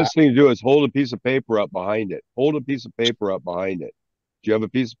 Best thing to do is hold a piece of paper up behind it. Hold a piece of paper up behind it. Do you have a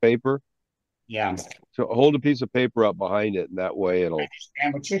piece of paper? Yeah. So hold a piece of paper up behind it, and that way I it'll.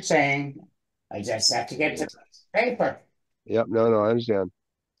 understand what you're saying. I just have to get to the paper. Yep. No, I understand.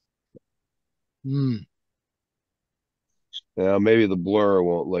 Mm. Yeah, maybe the blur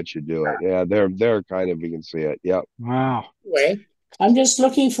won't let you do it. Yeah, they're kind of, you can see it. Yep. Wow. Anyway, I'm just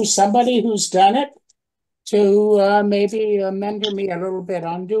looking for somebody who's done it to maybe mentor me a little bit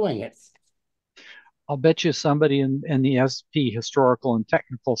on doing it. I'll bet you somebody in the SP Historical and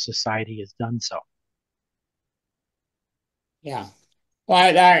Technical Society has done so. Yeah.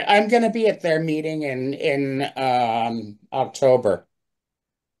 Well, I'm going to be at their meeting in October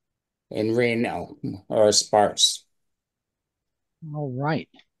in Reno or Sparks. All right.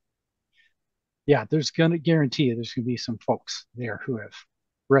 Yeah, there's going to guarantee you there's going to be some folks there who have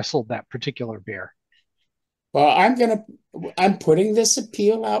wrestled that particular bear. Well, I'm putting this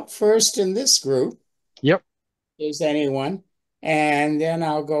appeal out first in this group. Yep. Is anyone? And then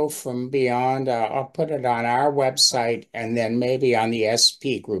I'll go from beyond. I'll put it on our website and then maybe on the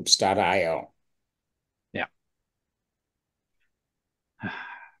spgroups.io. Yeah.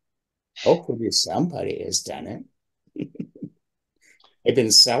 Hopefully somebody has done it. They've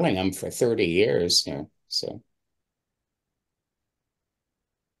been selling them for 30 years here, so.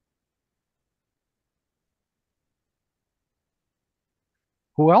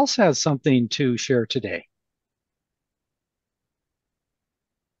 Who else has something to share today?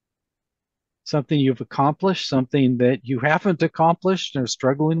 Something you've accomplished, something that you haven't accomplished and are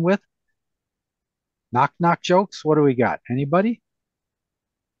struggling with? Knock knock jokes. What do we got? Anybody?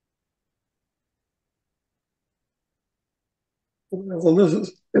 Well, this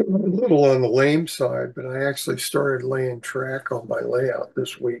is a little on the lame side, but I actually started laying track on my layout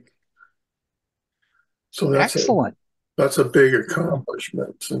this week. So Excellent. That's a big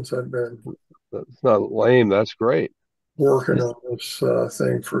accomplishment since I've been That's not lame. That's great. working on this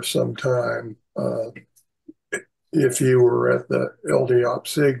thing for some time. If you were at the LDOP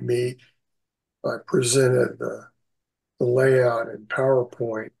SIG meet, I presented the layout in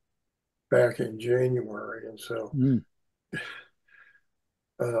PowerPoint back in January. And so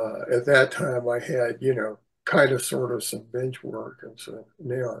at that time I had, kind of sort of some bench work. And so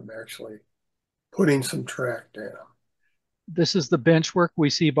now I'm actually putting some track down. This is the bench work we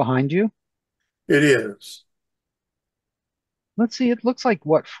see behind you? It is. Let's see, it looks like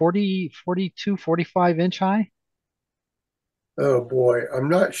what, 40, 42, 45 inch high? Oh boy, I'm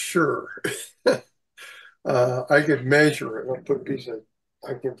not sure. I could measure it.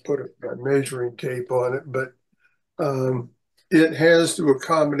 I can put a measuring tape on it, but it has to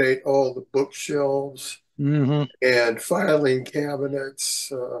accommodate all the bookshelves and filing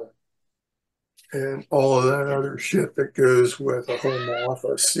cabinets and all of that other shit that goes with a home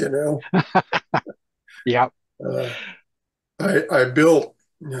office, Yeah. I built,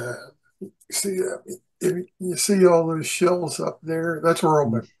 see that? You see all those shelves up there? That's where all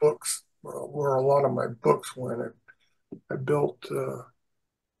my books, where a lot of my books went. I built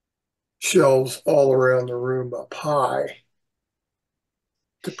shelves all around the room up high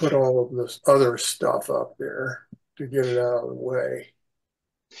to put all of this other stuff up there to get it out of the way.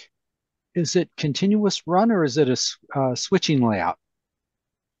 Is it continuous run or is it a switching layout?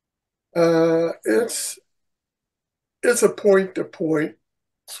 It's a point-to-point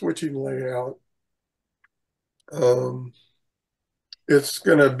switching layout. It's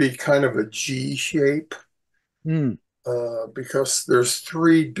going to be kind of a G shape because there's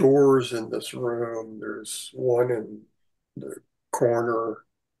 3 doors in this room. There's one in the corner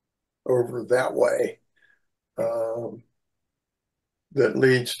over that way that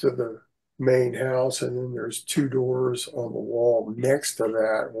leads to the main house, and then there's 2 doors on the wall next to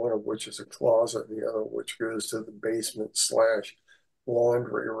that, one of which is a closet, and the other which goes to the basement /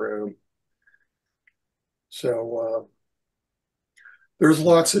 laundry room. So there's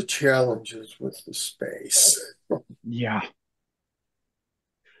lots of challenges with the space. Yeah.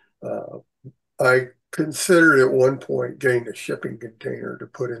 I considered at one point getting a shipping container to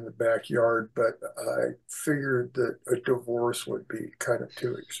put in the backyard, but I figured that a divorce would be kind of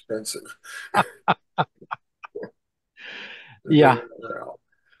too expensive. Yeah.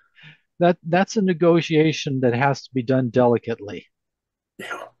 That's a negotiation that has to be done delicately.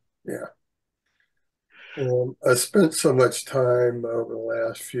 Yeah. I spent so much time over the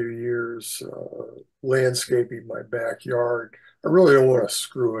last few years landscaping my backyard. I really don't want to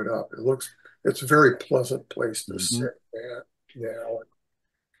screw it up. It's a very pleasant place to sit at now and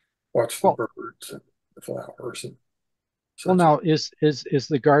watch the birds and the flowers. Well, now is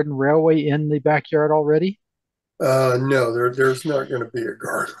the garden railway in the backyard already? No, there's not going to be a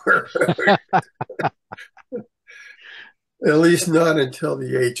garden railway. At least not until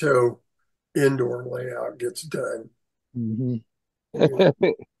the HO indoor layout gets done.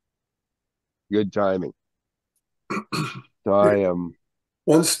 Good timing. So I am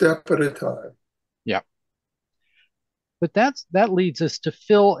one step at a time. Yeah. But that leads us to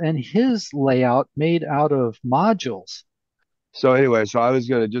Phil and his layout made out of modules. So anyway, so I was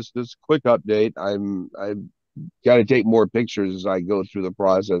gonna just this quick update. I've got to take more pictures as I go through the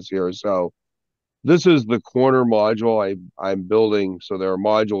process here. So this is the corner module I'm building. So there are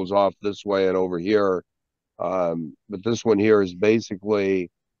modules off this way and over here. But this one here is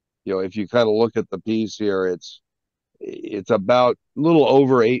basically, if you kind of look at the piece here, it's about a little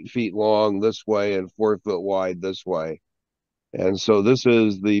over 8 feet long this way and 4 foot wide this way. And so this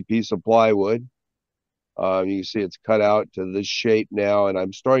is the piece of plywood. You can see it's cut out to this shape now, and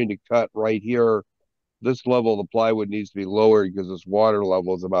I'm starting to cut right here. This level of the plywood needs to be lowered because this water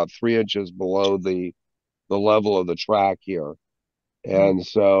level is about 3 inches below the level of the track here. And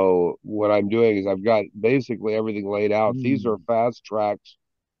so what I'm doing is I've got basically everything laid out. These are fast tracks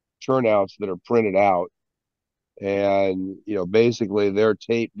turnouts that are printed out. And, basically they're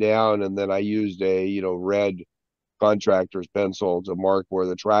taped down, and then I used a, red contractor's pencil to mark where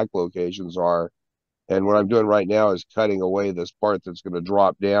the track locations are. And what I'm doing right now is cutting away this part that's going to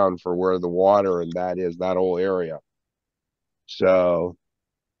drop down for where the water and that whole area. So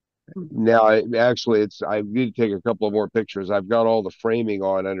now I need to take a couple of more pictures. I've got all the framing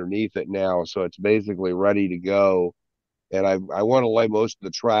on underneath it now, so it's basically ready to go. And I want to lay most of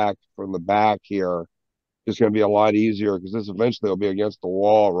the track from the back here. It's going to be a lot easier because this eventually will be against the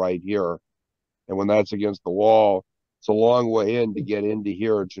wall right here. And when that's against the wall, it's a long way in to get into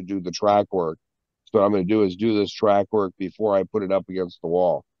here to do the track work. So what I'm going to do is do this track work before I put it up against the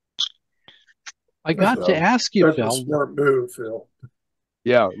wall. I got to ask you, That's Phil. a smart move, Phil.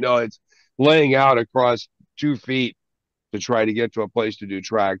 Yeah, no, it's laying out across 2 feet to try to get to a place to do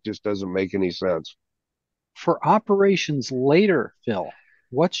track just doesn't make any sense. For operations later, Phil,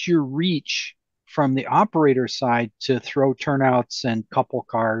 what's your reach from the operator side to throw turnouts and couple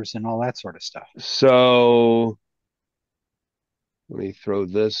cars and all that sort of stuff? So let me throw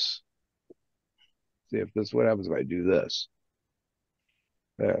this. See what happens if I do this.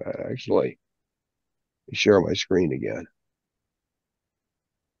 Actually, share my screen again.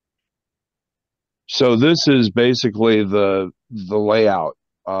 So this is basically the layout.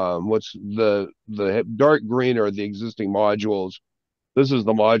 What's the dark green are the existing modules. This is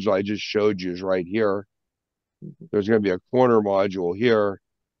the module I just showed you is right here. There's going to be a corner module here,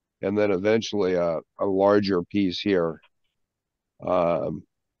 and then eventually a larger piece here.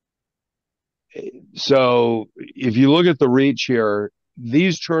 So if you look at the reach here,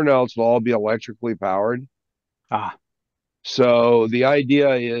 these turnouts will all be electrically powered. So the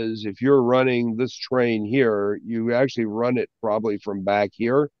idea is if you're running this train here, you actually run it probably from back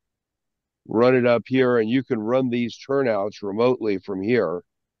here, run it up here, and you can run these turnouts remotely from here.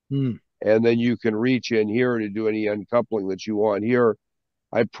 And then you can reach in here to do any uncoupling that you want here.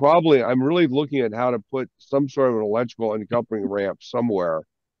 I'm really looking at how to put some sort of an electrical uncoupling ramp somewhere,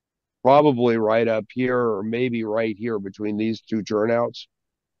 probably right up here or maybe right here between these two turnouts.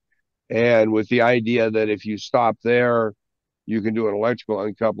 And with the idea that if you stop there, you can do an electrical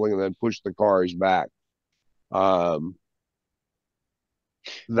uncoupling and then push the cars back.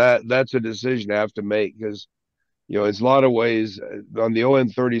 That's a decision I have to make because, it's a lot of ways on the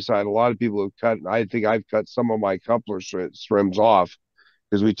ON30 side, a lot of people have cut, and I think I've cut some of my coupler strims off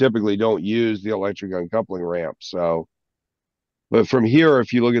because we typically don't use the electric uncoupling ramp. So, but from here,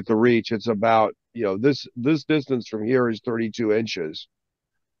 if you look at the reach, it's about, this distance from here is 32 inches.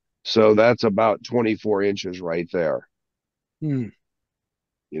 So that's about 24 inches right there. You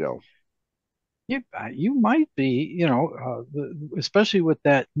might be, especially with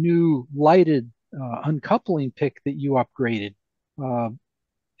that new lighted uncoupling pick that you upgraded.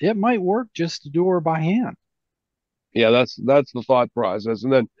 It might work just to do her by hand. Yeah, that's the thought process.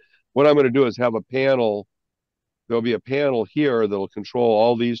 And then what I'm going to do is have a panel. There'll be a panel here that'll control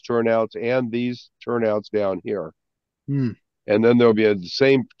all these turnouts and these turnouts down here. And then there'll be the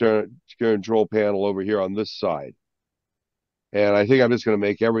same control panel over here on this side. And I think I'm just going to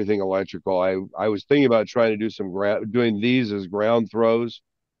make everything electrical. I was thinking about trying to do doing these as ground throws.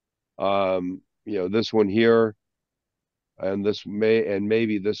 This one here and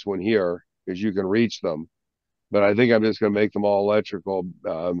maybe this one here because you can reach them. But I think I'm just going to make them all electrical.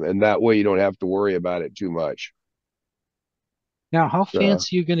 And that way you don't have to worry about it too much. Now, how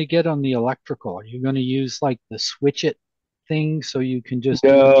fancy are you going to get on the electrical? Are you going to use like the switch it thing so you can just do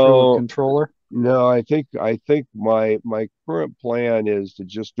it through a controller? No, I think my current plan is to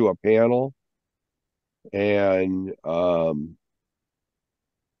just do a panel and let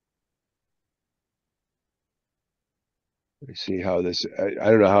me see how this I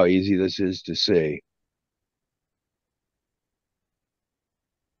don't know how easy this is to see.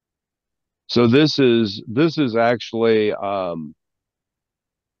 So this is actually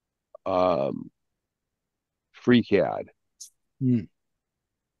FreeCAD. Hmm.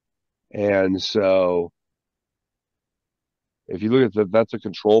 And so if you look at that's a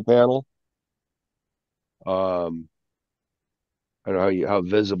control panel. I don't know how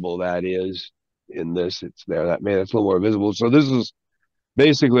visible that is in this. It's there. That's a little more visible. So this is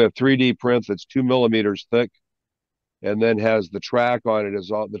basically a 3D print that's 2 millimeters thick, and then has the track on it.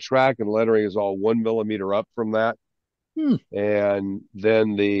 The track and lettering is all 1 millimeter up from that. Hmm. And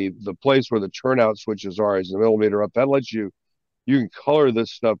then the place where the turnout switches are is a millimeter up. That lets you can color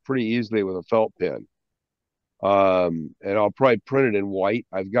this stuff pretty easily with a felt pen. And I'll probably print it in white.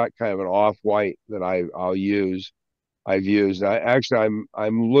 I've got kind of an off-white that I've used. I'm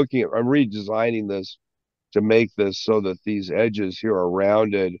redesigning this to make this so that these edges here are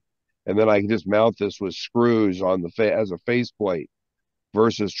rounded, and then I can just mount this with screws on as a faceplate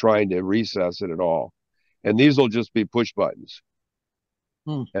versus trying to recess it at all. And these will just be push buttons.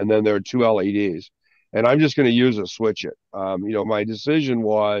 Hmm. And then there are 2 LEDs. And I'm just going to use a switch it. My decision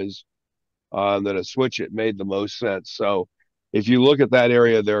was that a switch it made the most sense. So if you look at that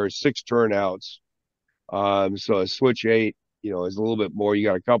area, there are 6 turnouts. So a switch 8, is a little bit more. You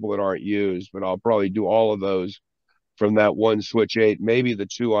got a couple that aren't used, but I'll probably do all of those from that one switch 8, maybe the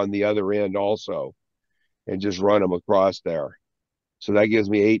 2 on the other end also, and just run them across there. So that gives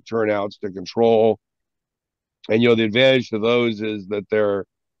me 8 turnouts to control. And, the advantage to those is that that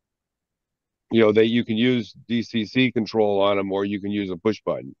you can use DCC control on them, or you can use a push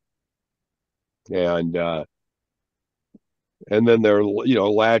button. And then they're,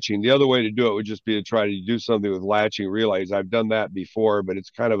 latching. The other way to do it would just be to try to do something with latching relays. I've done that before, but it's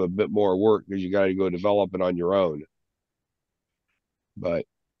kind of a bit more work because you got to go develop it on your own. But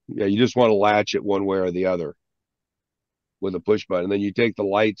yeah, you just want to latch it one way or the other with a push button. And then you take the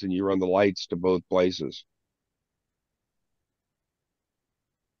lights and you run the lights to both places.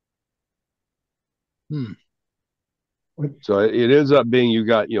 Hmm. So it ends up being, you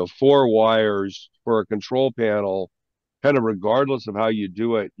got, 4 wires for a control panel. Kind of regardless of how you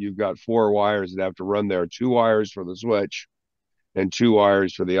do it, you've got 4 wires that have to run there. 2 wires for the switch and 2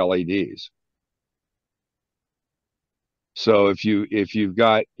 wires for the LEDs. So if you've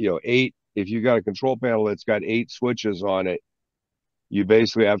got, 8, if you've got a control panel that's got 8 switches on it, you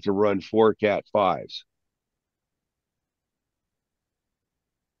basically have to run 4 Cat 5s.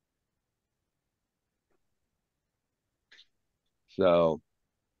 So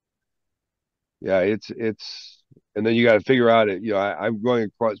yeah, and then you got to figure out it. I'm going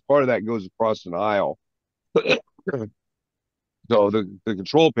across. Part of that goes across an aisle. So the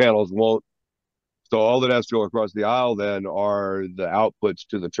control panels won't. So all that has to go across the aisle then are the outputs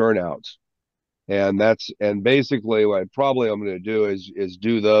to the turnouts, and basically what I'm going to do is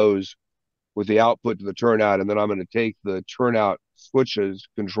do those with the output to the turnout, and then I'm going to take the turnout switches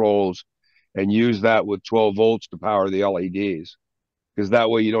controls and use that with 12 volts to power the LEDs, because that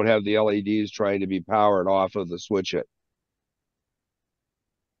way you don't have the LEDs trying to be powered off of the switch it.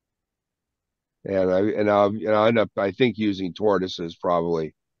 And I'll end up, I think, using tortoises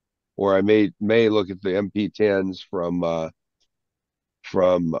probably, or I may look at the MP10s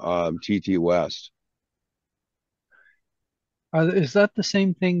from TT West. Is that the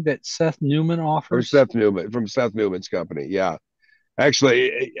same thing that Seth Newman offers? From Seth Newman's company, yeah.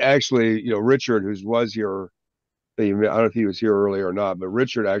 Actually, Richard, who was here, I don't know if he was here earlier or not, but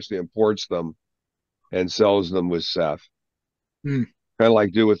Richard actually imports them and sells them with Seth. Hmm. Kind of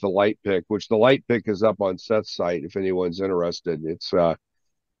like do with the light pick, which the light pick is up on Seth's site if anyone's interested. It's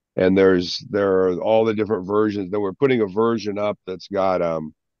and there are all the different versions. That we're putting a version up that's got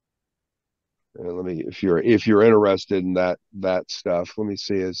let me, if you're interested in that stuff, let me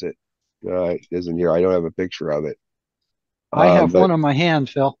see. Is it isn't here? I don't have a picture of it. I have one on my hand,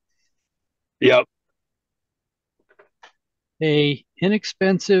 Phil. Yep. A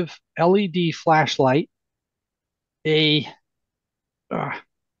inexpensive LED flashlight, come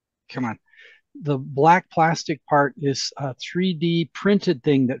on. The black plastic part is a 3D printed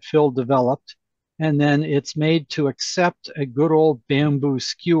thing that Phil developed, and then it's made to accept a good old bamboo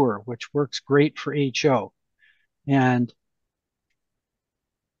skewer, which works great for HO. And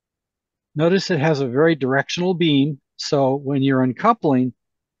notice it has a very directional beam, so when you're uncoupling,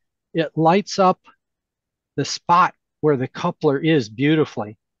 it lights up the spot where the coupler is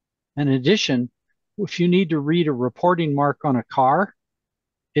beautifully. In addition, if you need to read a reporting mark on a car,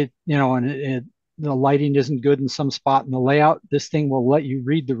 the lighting isn't good in some spot in the layout, this thing will let you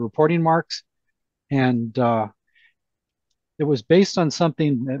read the reporting marks. And it was based on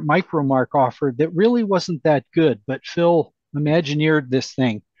something that Micromark offered that really wasn't that good, but Phil imagineered this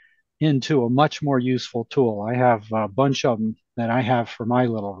thing. into a much more useful tool. I have a bunch of them that I have for my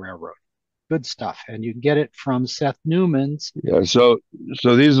little railroad. Good stuff. And you can get it from Seth Newman's. Yeah, so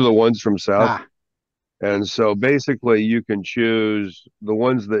these are the ones from Seth. Ah, And so basically you can choose the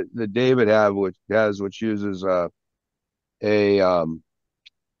ones that David which uses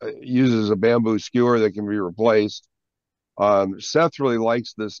uses a bamboo skewer that can be replaced. Seth really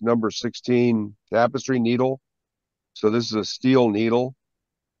likes this number 16 tapestry needle. So this is a steel needle.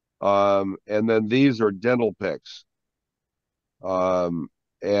 And then these are dental picks.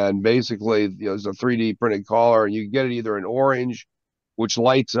 And basically, it's a 3D printed collar, and you can get it either in orange, which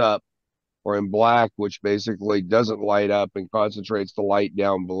lights up, or in black, which basically doesn't light up and concentrates the light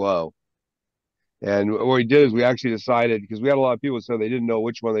down below. And what we did is we actually decided, because we had a lot of people say they didn't know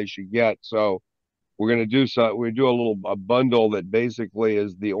which one they should get. So we're going to do a bundle that basically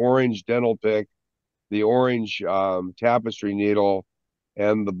is the orange dental pick, the orange tapestry needle,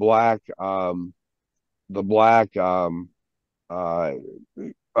 and the black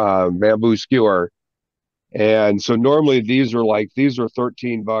bamboo skewer. And so normally these are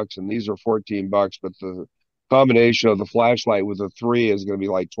 $13 and these are $14, but the combination of the flashlight with the 3 is going to be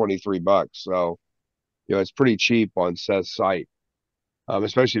like $23. So, it's pretty cheap on Seth's site,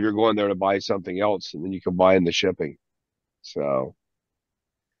 especially if you're going there to buy something else and then you combine the shipping. So,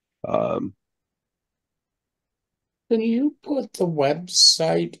 Can you put the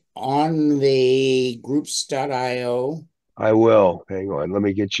website on the groups.io? I will. Hang on. Let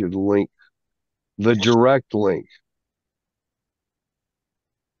me get you the link, the direct link.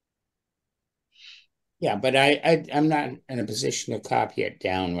 Yeah, but I'm not in a position to copy it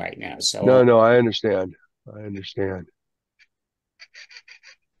down right now. So No, I understand.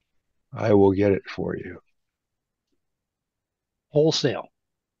 I will get it for you. wholesale.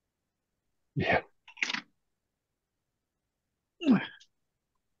 Yeah.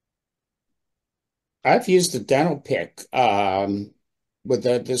 I've used the dental pick with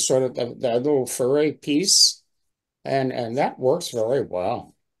the sort of the little furry piece, and that works very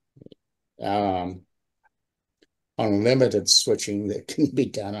well. Unlimited switching that can be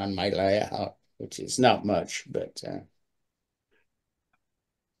done on my layout, which is not much, but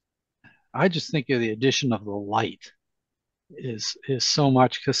I just think of the addition of the light is so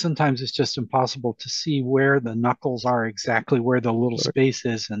much, because sometimes it's just impossible to see where the knuckles are, exactly where the little space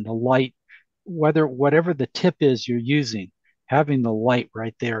is, and the light, whatever the tip is you're using, having the light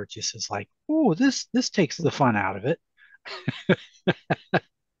right there just is like, oh, this takes the fun out of it.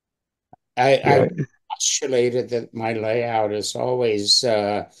 I postulated that my layout is always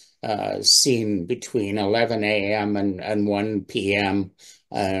seen between 11 a.m. and 1 p.m.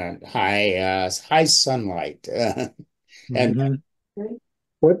 High sunlight. And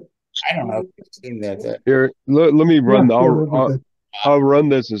What? I don't know if you've seen that. Here, let me run. Yeah, I'll run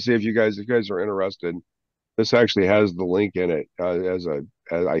this and see if you guys are interested. This actually has the link in it as I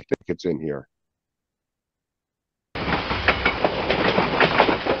think it's in here.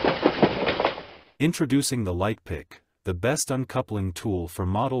 Introducing the Light Pick, the best uncoupling tool for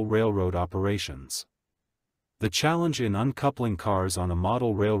model railroad operations. The challenge in uncoupling cars on a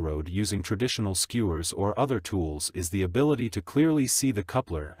model railroad using traditional skewers or other tools is the ability to clearly see the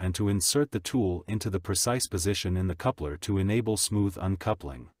coupler and to insert the tool into the precise position in the coupler to enable smooth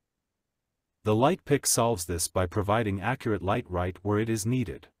uncoupling. The Light Pick solves this by providing accurate light right where it is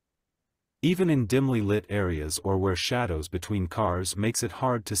needed. Even in dimly lit areas or where shadows between cars makes it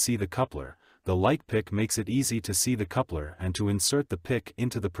hard to see the coupler, the Light Pick makes it easy to see the coupler and to insert the pick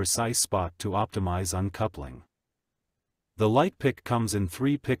into the precise spot to optimize uncoupling. The Light Pick comes in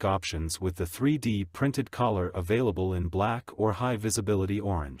 3 pick options with the 3D printed collar available in black or high visibility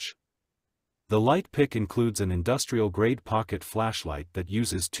orange. The Light Pick includes an industrial-grade pocket flashlight that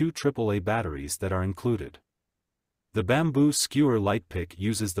uses 2 AAA batteries that are included. The bamboo skewer Light Pick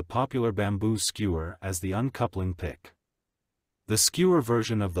uses the popular bamboo skewer as the uncoupling pick. The skewer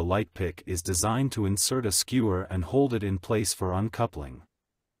version of the Light Pick is designed to insert a skewer and hold it in place for uncoupling.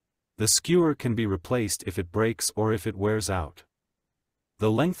 The skewer can be replaced if it breaks or if it wears out.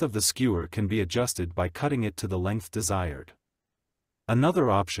 The length of the skewer can be adjusted by cutting it to the length desired. Another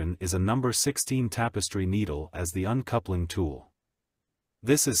option is a number 16 tapestry needle as the uncoupling tool.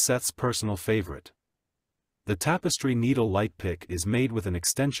 This is Seth's personal favorite. The tapestry needle Light Pick is made with an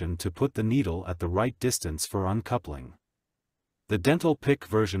extension to put the needle at the right distance for uncoupling. The dental pick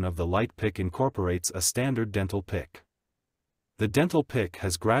version of the Light Pick incorporates a standard dental pick. The dental pick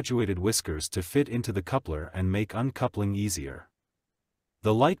has graduated whiskers to fit into the coupler and make uncoupling easier.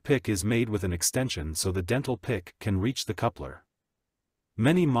 The Light Pick is made with an extension so the dental pick can reach the coupler.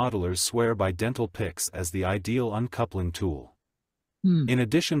 Many modelers swear by dental picks as the ideal uncoupling tool. In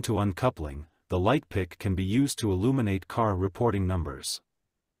addition to uncoupling, the light pick can be used to illuminate car reporting numbers.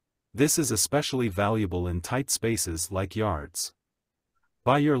 This is especially valuable in tight spaces like yards.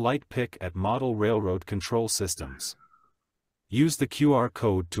 Buy your light pick at Model Railroad Control Systems. Use the QR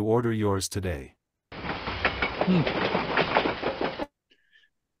code to order yours today.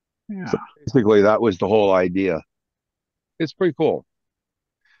 Yeah. So basically, that was the whole idea. It's pretty cool.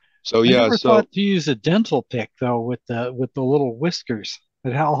 So I yeah, never so thought to use a dental pick though with the little whiskers.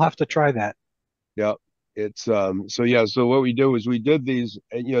 But I'll have to try that. yeah, it's so yeah, so what we do is we did these,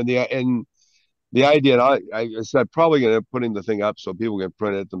 and the idea, and I said probably gonna end up putting the thing up so people can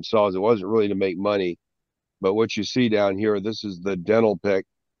print it themselves. It wasn't really to make money, but what you see down here, this is the dental pick,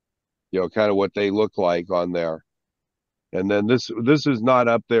 kind of what they look like on there. And then this is not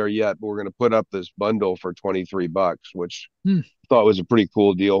up there yet, but we're going to put up this bundle for $23, which I thought was a pretty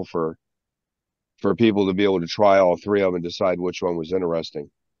cool deal for people to be able to try all three of them and decide which one was interesting.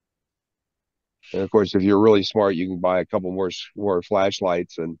 And of course, if you're really smart, you can buy a couple more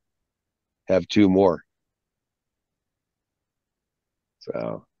flashlights and have two more.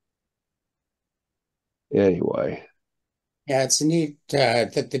 So anyway. Yeah, it's neat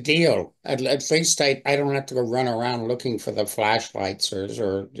that the deal. At least I don't have to go run around looking for the flashlights or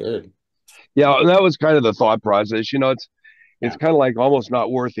Yeah, and that was kind of the thought process. It's Yeah. kind of like almost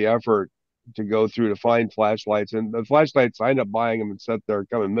not worth the effort to go through to find flashlights. And the flashlights, I end up buying them and set there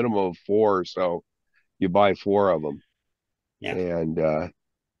come a minimum of 4, so you buy 4 of them. Yeah. And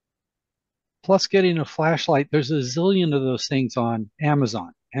Plus, getting a flashlight, there's a zillion of those things on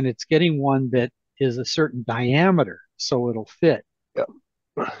Amazon, and it's getting one that is a certain diameter so it'll fit. Yeah.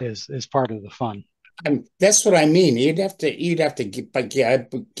 is part of the fun. That's what I mean. You'd have to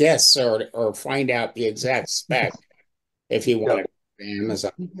guess or find out the exact spec if you want to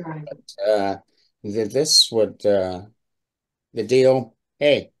Amazon. But this would the deal.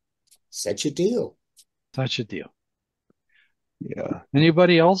 Hey, such a deal. Such a deal. yeah.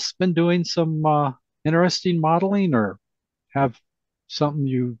 Anybody else been doing some interesting modeling or have something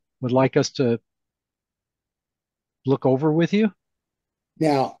you would like us to look over with you?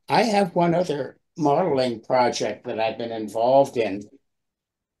 Now, I have one other modeling project that I've been involved in.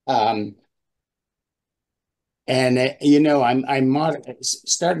 I'm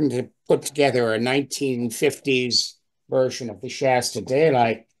starting to put together a 1950s version of the Shasta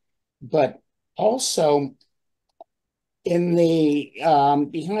Daylight, but also in the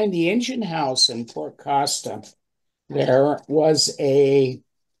behind the engine house in Port Costa, there was a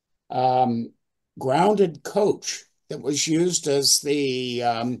grounded coach that was used as the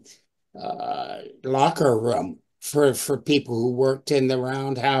locker room for people who worked in the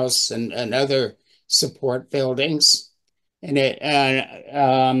roundhouse and other support buildings. And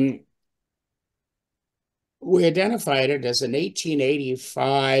we identified it as an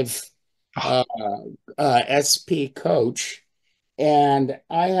 1885 SP coach. And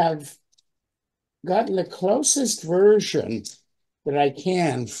I have gotten the closest version that I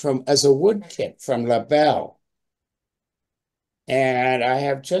can as a wood kit from LaBelle. And I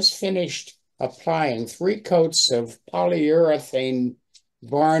have just finished applying 3 coats of polyurethane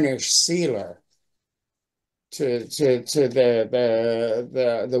varnish sealer to the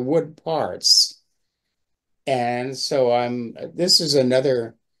wood parts. And so this is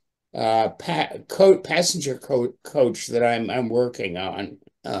another passenger coach that I'm working on.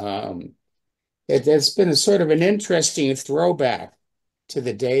 It's been a sort of an interesting throwback to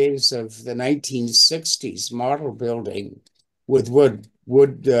the days of the 1960s model building with wood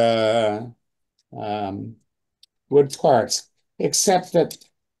parts, except that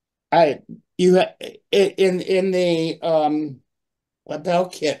in the LaBelle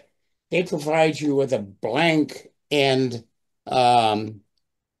kit, they provide you with a blank end for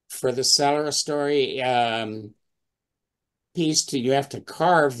the cellar story piece. You have to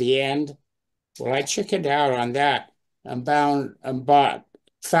carve the end. Well, I chickened out on that. Found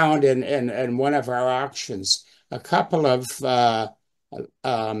in one of our auctions a couple of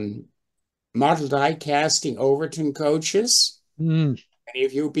model die casting Overton coaches. Many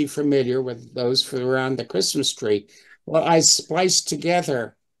of you will be familiar with those for around the Christmas tree. Well, I spliced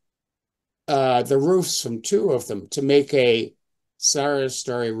together the roofs from 2 of them to make a Sarah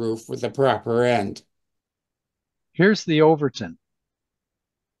Story roof with the proper end. Here's the Overton.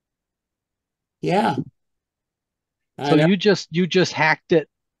 Yeah. So you just hacked it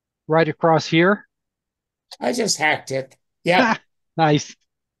right across here? I just hacked it. Yeah. Nice.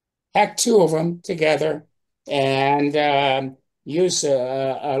 Hacked 2 of them together and use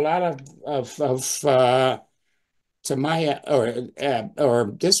a lot of Tamiya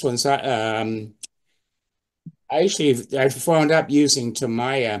or this one's I've wound up using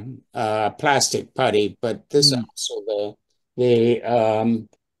Tamiya plastic putty, but this also the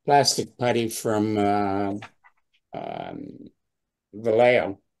plastic putty from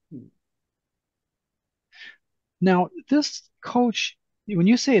Vallejo. Now, this coach, when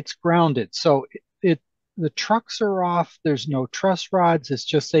you say it's grounded, so the trucks are off, there's no truss rods, it's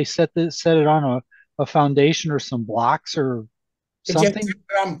just they set it on a foundation or some blocks or It just something?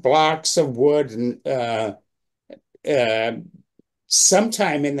 on blocks of wood and uh,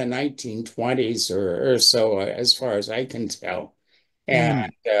 sometime in the 1920s or so, as far as I can tell.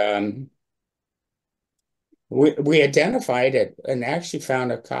 And we identified it and actually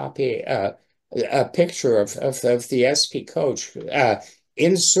found a copy, a picture of the SP coach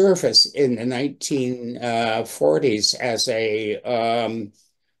in service in the 1940s as a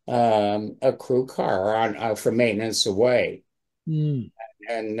crew car on for maintenance away.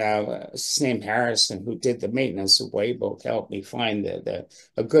 And his name Harrison, who did the maintenance away, both helped me find a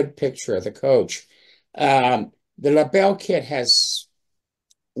good picture of the coach. The LaBelle kit has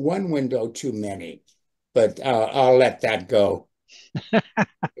one window too many, but I'll let that go. The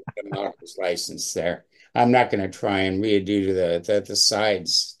model's license there. I'm not going to try and redo the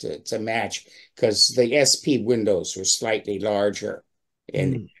sides to match because the SP windows were slightly larger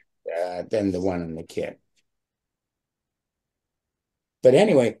than the one in the kit. But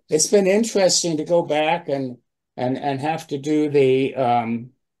anyway, it's been interesting to go back and have to do the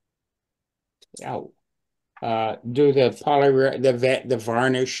the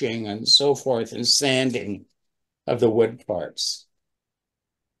varnishing and so forth and sanding of the wood parts.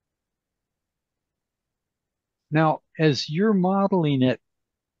 Now, as you're modeling it,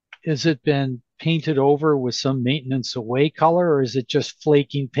 has it been painted over with some maintenance away color, or is it just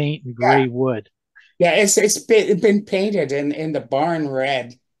flaking paint and gray wood? Yeah, it's been painted in the barn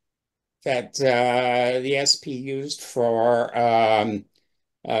red that the SP used for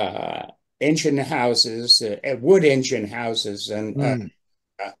engine houses, wood engine houses, and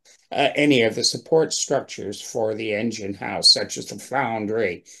any of the support structures for the engine house, such as the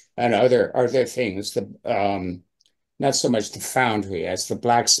foundry and other things. Not so much the foundry as the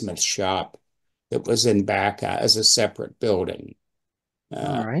blacksmith shop that was in back as a separate building.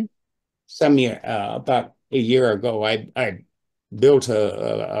 All right. About a year ago, I built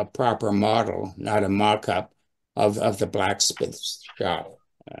a proper model, not a mock-up of the blacksmith shop.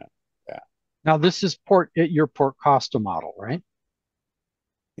 Now this is your Port Costa model, right?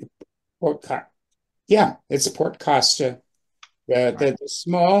 Yeah, it's a Port Costa. The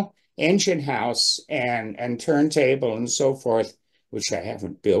small engine house and turntable and so forth, which I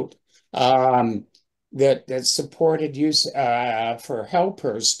haven't built, that supported use for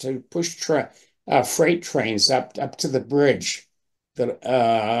helpers to push freight trains up to the bridge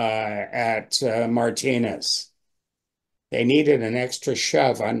at Martinez. They needed an extra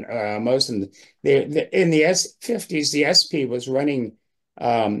shove on most of in the S50s. The SP was running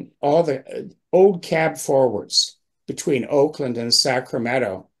all the old cab forwards between Oakland and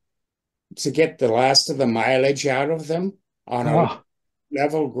Sacramento to get the last of the mileage out of them on a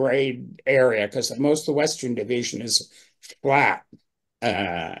level grade area, because most of the Western Division is flat,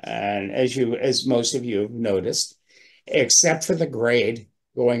 and as most of you have noticed, except for the grade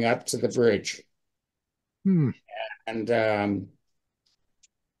going up to the bridge. And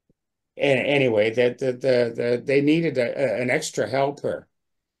anyway, they needed an extra helper,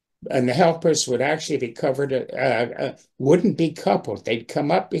 and the helpers would actually be covered, wouldn't be coupled. They'd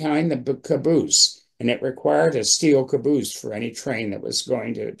come up behind the caboose, and it required a steel caboose for any train that was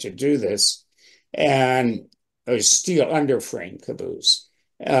going to do this, and a steel underframe caboose.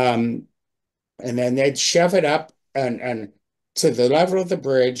 And then they'd shove it up and to the level of the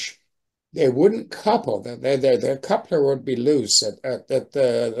bridge. They wouldn't couple. The coupler would be loose at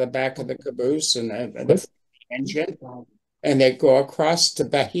the back of the caboose and the engine, and they go across to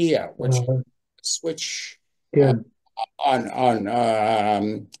Bahia, which switch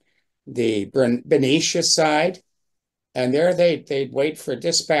on the Benicia side, and there they'd wait for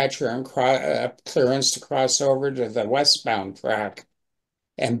dispatcher and clearance to cross over to the westbound track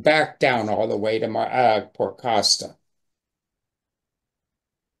and back down all the way to Port Costa.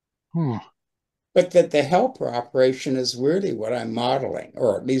 But the helper operation is really what I'm modeling,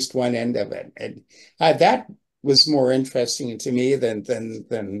 or at least one end of it. And that was more interesting to me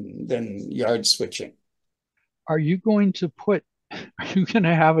than yard switching. Are you going to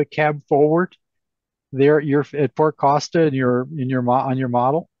have a cab forward there at Port Costa on your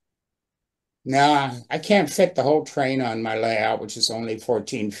model? No, I can't fit the whole train on my layout, which is only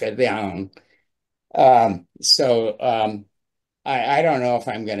 14 feet down. I don't know if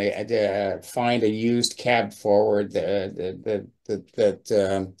I'm going to find a used cab forward that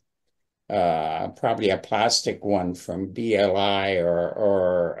probably a plastic one from BLI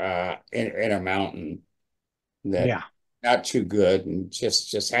or Intermountain that Yeah. not too good, and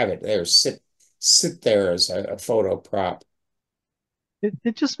just have it there, sit there as a photo prop.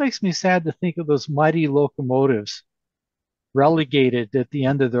 It just makes me sad to think of those mighty locomotives relegated at the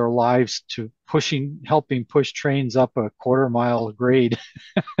end of their lives to helping push trains up a quarter-mile grade.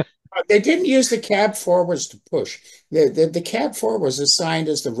 They didn't use the cab forwards to push. The cab forward was assigned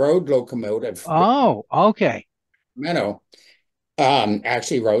as the road locomotive. Oh, okay. Menno.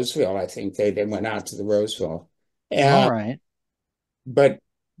 Actually, Roseville, I think they went out to the Roseville. All right. But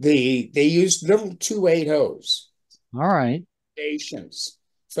they used little 280s All right. stations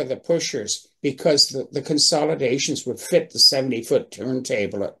for the pushers because the consolidations would fit the 70-foot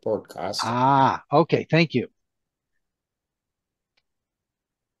turntable at Port Costa. Ah, okay. Thank you.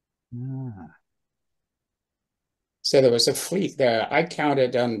 Ah. So there was a fleet there. I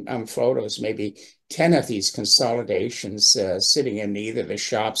counted on photos, maybe 10 of these consolidations sitting in either the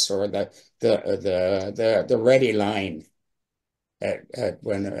shops or the ready line at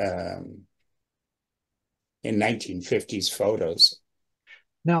when in 1950s photos.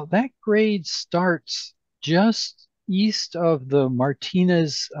 Now that grade starts just east of the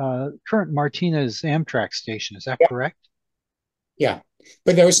current Martinez Amtrak station. Is that Yeah. correct? Yeah,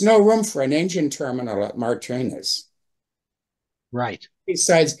 but there was no room for an engine terminal at Martinez. Right.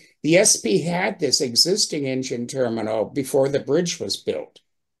 Besides, the SP had this existing engine terminal before the bridge was built.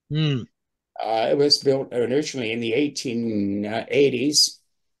 Mm. It was built originally in the 1880s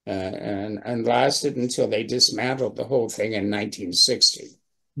and lasted until they dismantled the whole thing in 1960.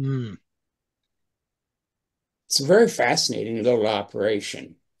 Mm. It's a very fascinating little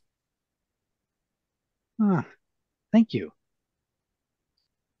operation. Ah, thank you.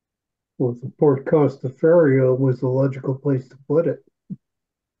 Well, the Port Costa Ferry was the logical place to put it.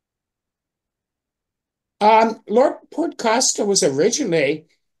 Lord Port Costa was originally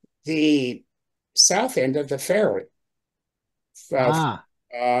the south end of the ferry. Ah,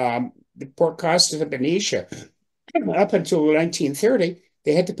 The Port Costa to Benicia. Up until 1930,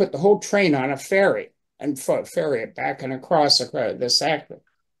 they had to put the whole train on a ferry and ferry it back and across the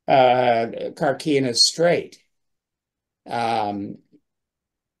Carquinez Strait.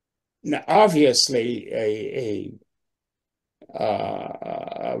 Now, obviously, a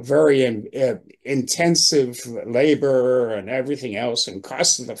very intensive labor and everything else, and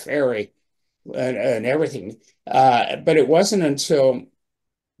cost of the ferry and everything. But it wasn't until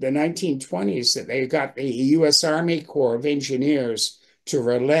the 1920s that they got the U.S. Army Corps of Engineers to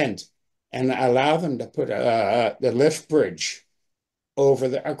relent and allow them to put the lift bridge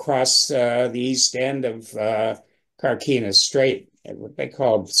across the east end of Carquinez Strait, what they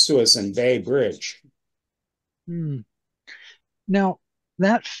called Suisun Bay Bridge. hmm. Now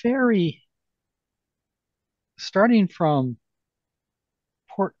that ferry, starting from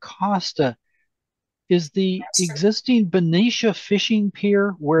Port Costa, is the existing Benicia fishing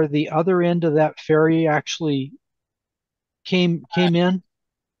pier where the other end of that ferry actually came in?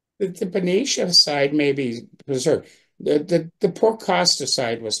 The Benicia side may be preserved. The Port Costa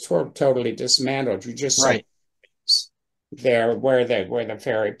side was totally dismantled. You just saw Right. there where the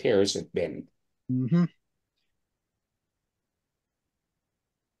ferry piers had been. Mm-hmm.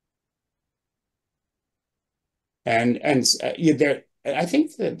 And there, I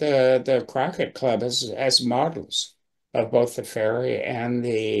think that the Crockett Club has models of both the ferry and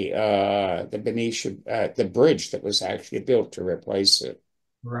the Benicia the bridge that was actually built to replace it.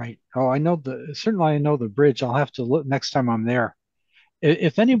 Right. Oh, certainly I know the bridge. I'll have to look next time I'm there.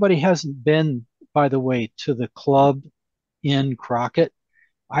 If anybody hasn't been, by the way, to the club in Crockett,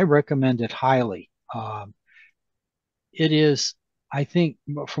 I recommend it highly. It is, I think,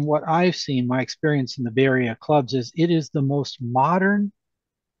 from what I've seen, my experience in the Bay Area clubs is it is the most modern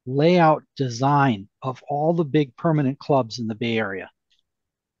layout design of all the big permanent clubs in the Bay Area,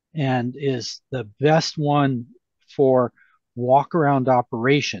 and is the best one for walk around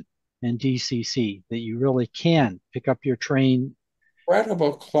operation and DCC that you really can pick up your train.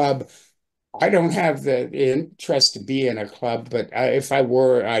 Incredible club. I don't have the interest to be in a club, but if I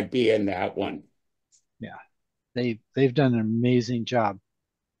were, I'd be in that one. Yeah, they've done an amazing job.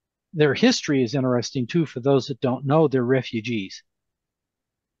 Their history is interesting too. For those that don't know, they're refugees.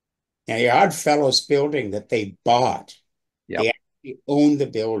 Now, the Odd Fellows building that they bought, Yep. they actually own the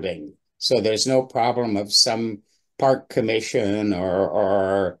building, so there's no problem of some park commission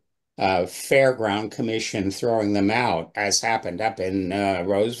or fairground commission throwing them out, as happened up in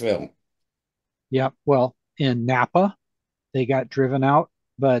Roseville. Yep. Well, in Napa, they got driven out.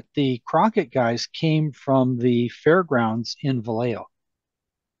 But the Crockett guys came from the fairgrounds in Vallejo,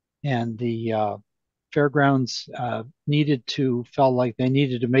 and the fairgrounds felt like they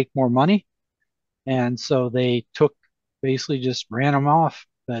needed to make more money, and so they basically just ran them off.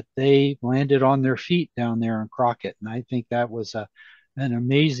 But they landed on their feet down there in Crockett, and I think that was an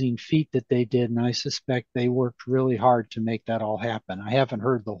amazing feat that they did, and I suspect they worked really hard to make that all happen. I haven't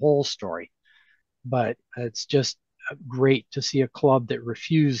heard the whole story, but it's just great to see a club that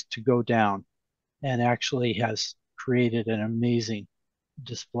refused to go down and actually has created an amazing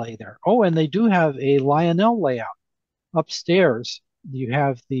display there. Oh, and they do have a Lionel layout upstairs. You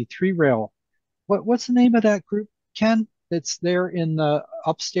have the three rail. What's the name of that group, Ken? That's there in the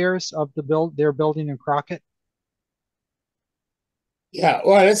upstairs of their building in Crockett. Yeah,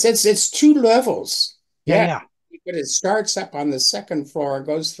 well, it's two levels. Yeah. But it starts up on the second floor,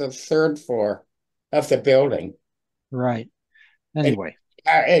 goes to the third floor of the building. Right. Anyway,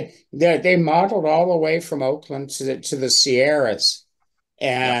 they modeled all the way from Oakland to the Sierras,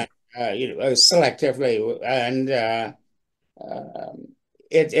 and selectively, and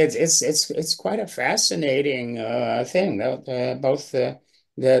it's quite a fascinating thing. Both the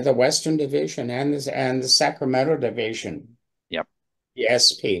Western Division and the Sacramento Division. Yep. The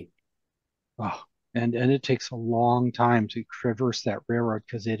SP. Oh, and it takes a long time to traverse that railroad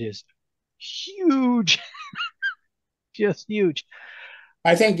because it is huge, just huge.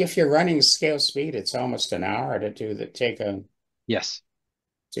 I think if you're running scale speed, it's almost an hour to take the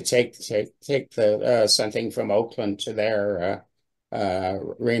something from Oakland to there.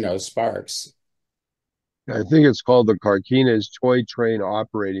 Reno Sparks. I think it's called the Carquinez Toy Train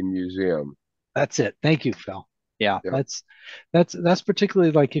Operating Museum. That's it. Thank you, Phil. Yeah. That's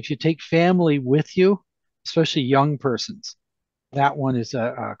particularly like if you take family with you, especially young persons. That one is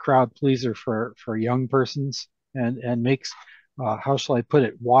a crowd pleaser for young persons and makes how shall I put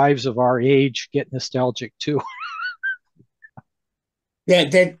it, wives of our age get nostalgic too.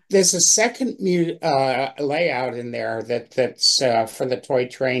 Yeah, there's a second layout in there that's for the toy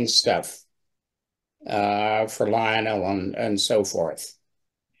train stuff, for Lionel and so forth.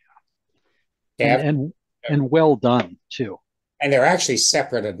 And well done too. And they're actually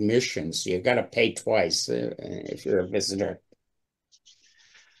separate admissions. You've got to pay twice if you're a visitor.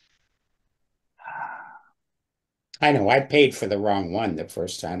 I know I paid for the wrong one the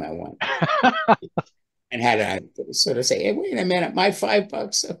first time I went. And had to sort of say, hey, wait a minute, my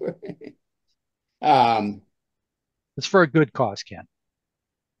 $5. It's for a good cause, Ken.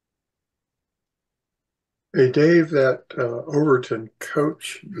 Hey, Dave, that Overton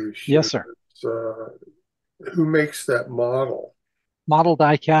coach you showed, yes, sir. Who makes that model? Model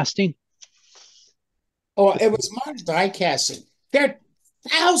die casting. Oh, it was model die casting. There are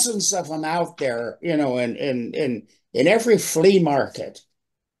thousands of them out there, in every flea market.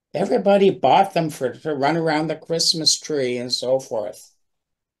 Everybody bought them to run around the Christmas tree and so forth.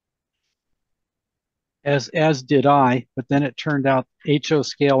 As did I, but then it turned out HO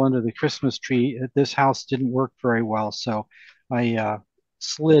scale under the Christmas tree at this house didn't work very well, so I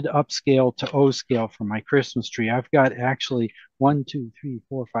slid upscale to O scale for my Christmas tree. I've got actually 1, 2, 3,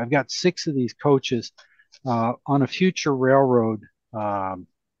 4, 5. I've got 6 of these coaches on a future railroad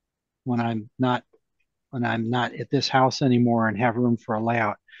when I'm not at this house anymore and have room for a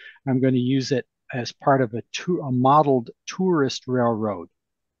layout. I'm going to use it as part of a modeled tourist railroad.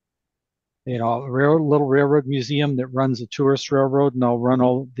 A little railroad museum that runs a tourist railroad, and I'll run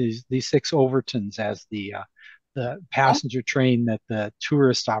all these 6 Overtons as the passenger train that the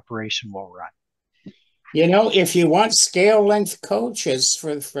tourist operation will run. If you want scale length coaches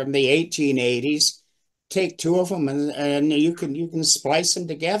from the 1880s, take 2 of them and you can splice them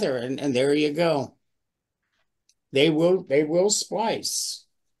together, and there you go. They will splice.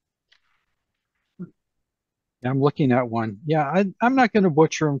 I'm looking at one. Yeah, I'm not going to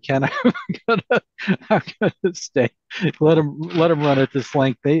butcher them, Ken. I'm gonna stay. Let them run at this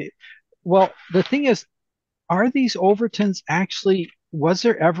length. Well, the thing is, are these Overtons actually? Was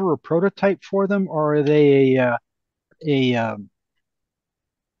there ever a prototype for them, or are they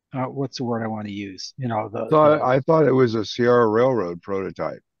what's the word I want to use? I thought it was a Sierra Railroad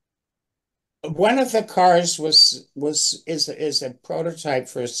prototype. One of the cars is a prototype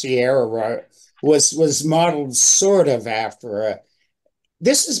for Sierra. Was modeled sort of after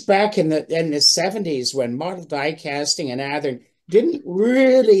this is back in the 70s when model die casting and other didn't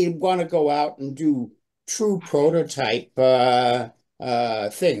really want to go out and do true prototype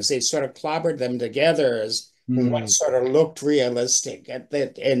things. They sort of clobbered them together as what sort of looked realistic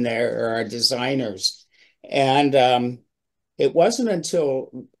in their designers. And it wasn't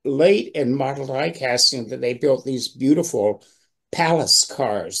until late in model die casting that they built these beautiful palace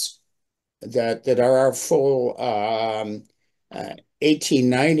cars that are our full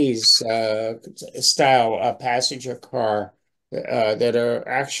 1890s style passenger car that are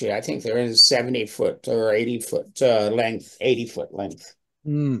actually, I think they're in 70-foot or 80-foot length, 80-foot length.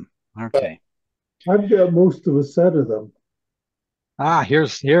 Okay. I've got most of a set of them.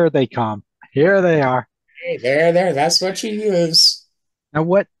 Here they come. Here they are. Hey, there. That's what you use. Now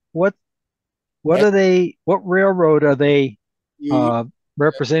what are they? What railroad are they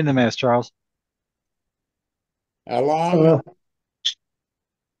representing them as, Charles? Along.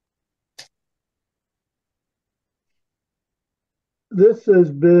 This has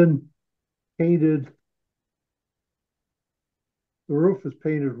been painted. The roof is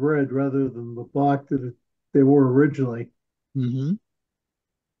painted red rather than the black that they were originally. Mm-hmm.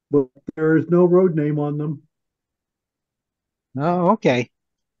 But there is no road name on them. Oh, okay.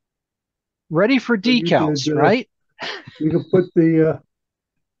 Ready for decals, right? You can put the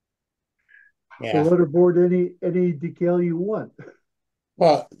letterboard any decal you want.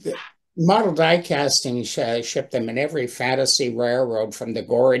 Well, the model die casting shipped them in every fantasy railroad from the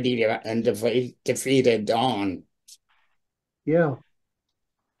gory and defeated on. Yeah.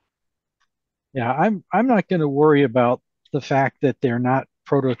 Yeah, I'm not going to worry about the fact that they're not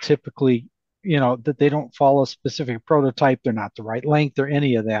prototypically, that they don't follow a specific prototype, they're not the right length or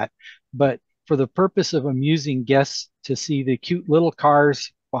any of that. But for the purpose of amusing guests to see the cute little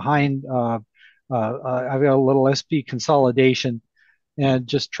cars behind, I've got a little SP consolidation and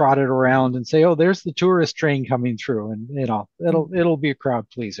just trot it around and say, oh, there's the tourist train coming through, and it'll be a crowd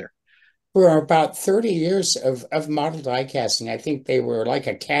pleaser. For about 30 years of model die casting, I think they were like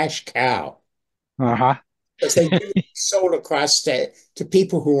a cash cow. Uh-huh. Because they sold across to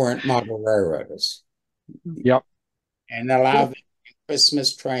people who weren't model railroaders. Yep. And allowed them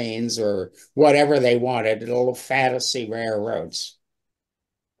Christmas trains or whatever they wanted, little fantasy railroads.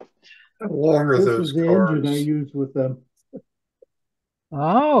 How long are This those is the cars? engine I use with them.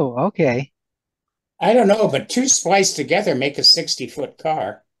 Oh, okay. I don't know, but two spliced together make a 60-foot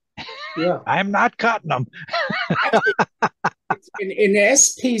car. Yeah. I'm not cutting them. In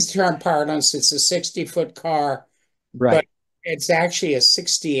SP's term parlance, it's a 60-foot car, Right. but it's actually a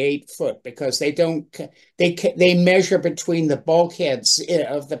 68-foot because they measure between the bulkheads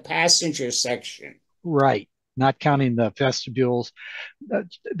of the passenger section. Right. Not counting the vestibules.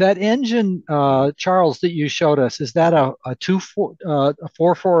 That engine, Charles, that you showed us, is that a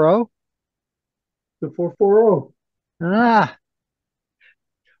 440? The 440. Ah.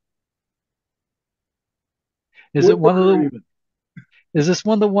 Is this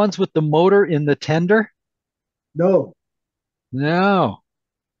one of the ones with the motor in the tender? No. No.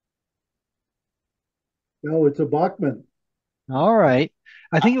 No, it's a Bachmann. All right.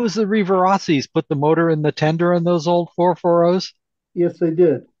 I think it was the Rivarossis put the motor in the tender in those old 440s. Yes, they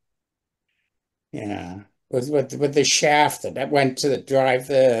did. Yeah, with the shaft that went to drive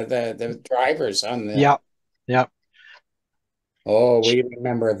the drivers on the. Yep. Oh, we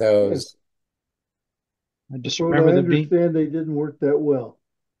remember those. I just From remember what I them being. understand, they didn't work that well.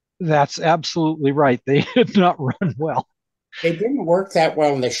 That's absolutely right. They did not run well. They didn't work that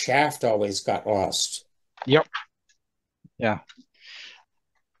well, and the shaft always got lost. Yep. Yeah.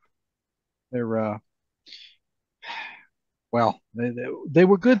 They're well, they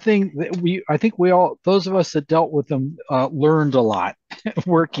were good thing that I think those of us that dealt with them learned a lot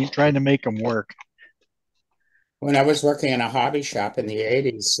trying to make them work. When I was working in a hobby shop in the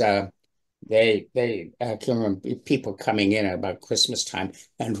 80s, they I can remember people coming in about Christmas time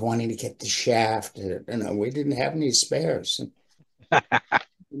and wanting to get the shaft. We didn't have any spares.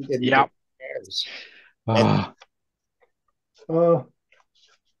 Yep. Spares.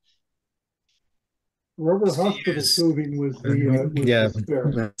 Rubber hospital tubing was the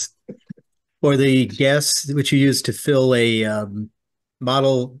spare. Or the gas which you used to fill a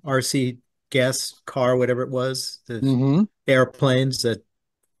model RC gas car, whatever it was, the airplanes, that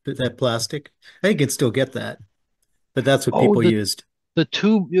plastic. I think you can still get that, but that's what people used. The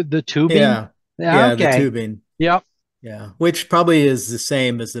tubing. Yeah, okay. The tubing. Yep. Yeah, which probably is the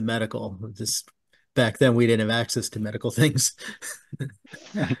same as the medical. Just back then we didn't have access to medical things.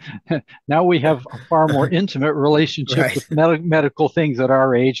 Now we have a far more intimate relationship with medical things at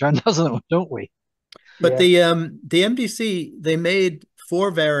our age, don't we? But the MDC, they made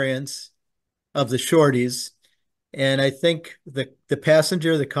 4 variants of the shorties, and I think the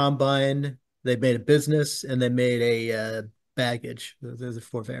passenger, the combine, they made a business, and they made a baggage. Those are the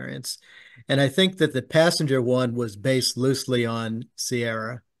 4 variants. And I think that the passenger one was based loosely on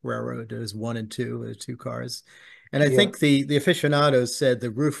Sierra Railroad. There was 1 and 2, the 2 cars. And I Yeah. think the aficionados said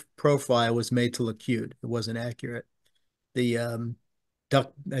the roof profile was made to look cute. It wasn't accurate. The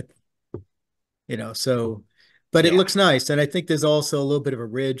duct, so, but it Yeah. looks nice. And I think there's also a little bit of a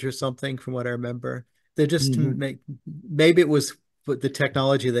ridge or something from what I remember. They're just to make, maybe it was the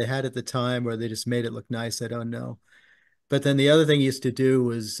technology they had at the time, or they just made it look nice. I don't know. But then the other thing you used to do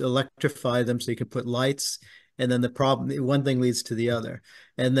was electrify them so you could put lights. And then the problem, one thing leads to the other.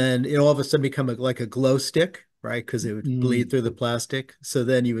 And then it all of a sudden become like a glow stick, right? Because it would bleed through the plastic. So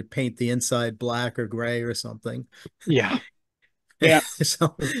then you would paint the inside black or gray or something. Yeah. Yeah.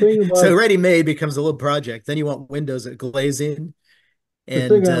 So, The thing so about ready-made becomes a little project. Then you want windows that glaze in. the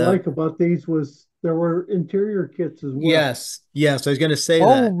thing I like about these was there were interior kits as well. Yes, I was going to say Oh,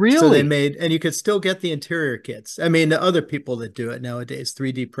 that. really? So they made, and you could still get the interior kits. I mean, the other people that do it nowadays,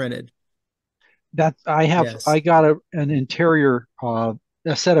 3D printed. I got an interior, a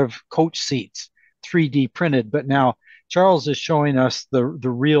set of coach seats, 3D printed, but now Charles is showing us the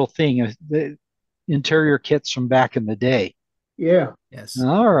real thing, the interior kits from back in the day. Yeah. Yes.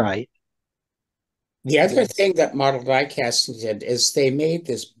 All right. The other thing that Model Die-Casting did is they made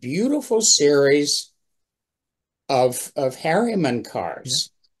this beautiful series of Harriman cars.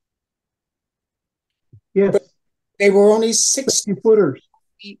 Yes. But they were only 60 footers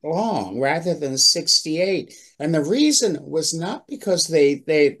feet long rather than 68. And the reason was not because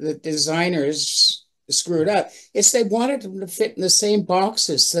the designers screwed up. It's they wanted them to fit in the same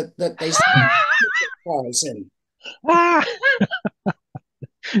boxes that they cars in.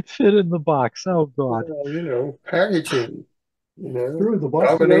 Fit in the box. Oh God. Well, packaging, through the box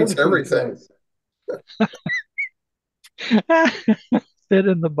dominates everything. Fit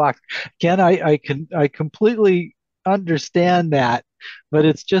in the box. Ken, I completely understand that, but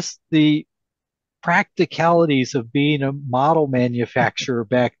it's just the practicalities of being a model manufacturer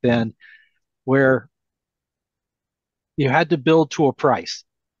back then, where you had to build to a price.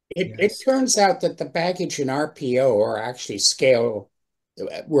 It turns out that the baggage and RPO are actually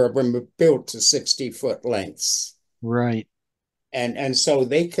were built to 60-foot lengths. Right. And so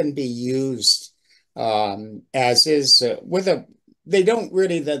they can be used as is they don't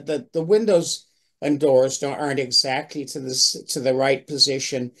really the windows and doors aren't exactly to the right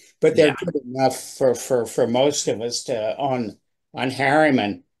position, but they're good enough for most of us on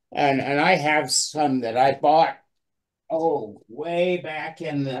Harriman. And I have some that I bought way back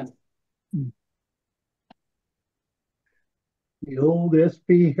in the old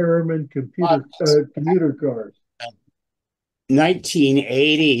SP Harriman commuter cars.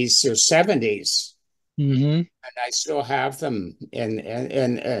 1980s or 70s. Mm-hmm. And I still have them.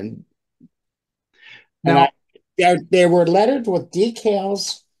 And Now, they were lettered with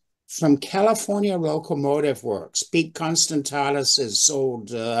decals from California Locomotive Works. Pete Constantidis' old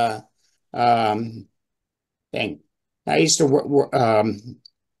thing. I used to work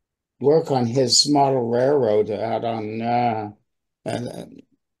on his model railroad out on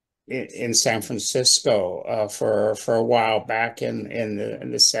in San Francisco for a while back in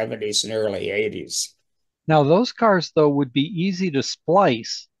the 70s and early 80s. now those cars though would be easy to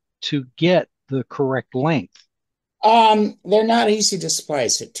splice to get the correct length. They're not easy to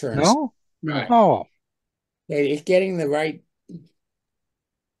splice, it turns out. No? Right. Oh. It's getting the right,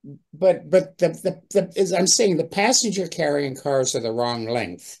 but as I'm saying, the passenger carrying cars are the wrong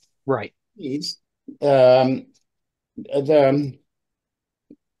length. Right. The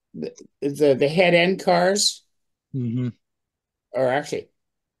head end cars are actually,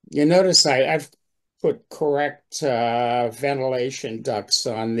 you notice I've put correct ventilation ducts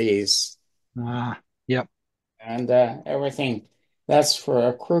on these. Yep. And everything. That's for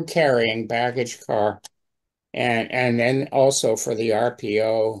a crew carrying baggage car. And then also for the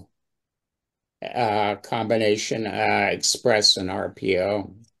RPO combination, express and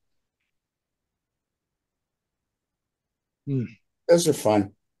RPO. Those are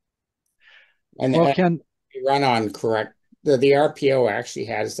fun. And well, Ken, run on correct. The RPO actually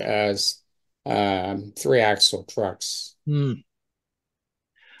has 3-axle trucks.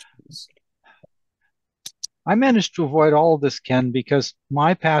 I managed to avoid all of this, Ken, because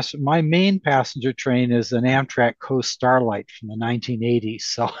my main passenger train is an Amtrak Coast Starlight from the 1980s.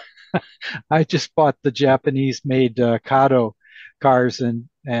 So I just bought the Japanese-made Kato cars, and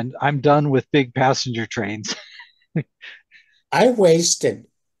I'm done with big passenger trains. I wasted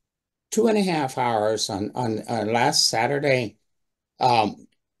 2.5 hours on last Saturday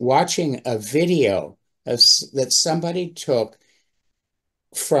watching a video that somebody took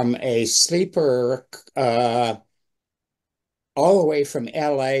from a sleeper all the way from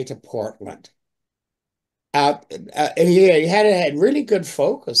LA to Portland. He had really good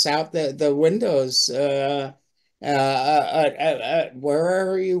focus out the windows. wherever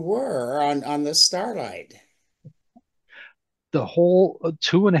you were on the Starlight. The whole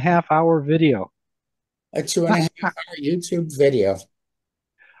 2.5 hour video. A 2.5 hour YouTube video.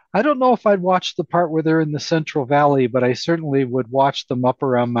 I don't know if I'd watch the part where they're in the Central Valley, but I certainly would watch them up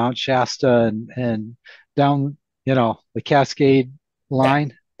around Mount Shasta and down, the Cascade Yeah.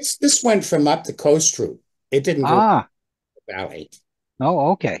 line. This went from up the coast route. It didn't go Ah, to the valley.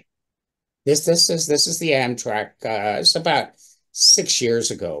 oh, okay. This is the Amtrak. It's about 6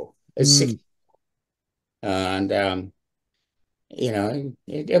 years ago. It's six, Mm, and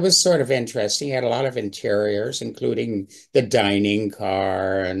it was sort of interesting. It had a lot of interiors, including the dining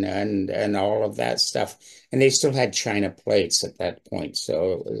car and all of that stuff. And they still had China plates at that point,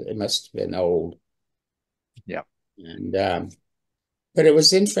 so it must have been old. yeah. And but it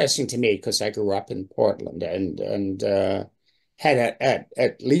was interesting to me because I grew up in Portland and had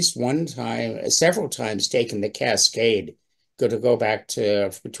at least one time, several times taken the Cascade go back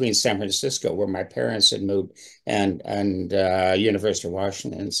to between San Francisco, where my parents had moved, and University of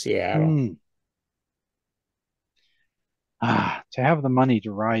Washington in Seattle. Mm. To have the money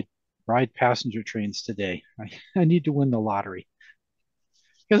to ride passenger trains today, I need to win the lottery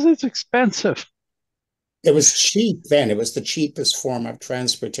because it's expensive. It was cheap then. It was the cheapest form of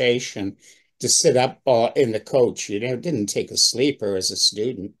transportation to sit up in the coach. Didn't take a sleeper as a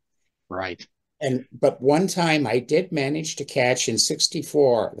student. Right. But one time I did manage to catch in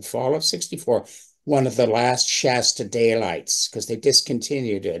 64, the fall of 64, one of the last Shasta daylights because they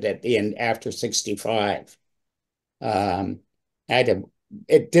discontinued it at the end after 65. Um,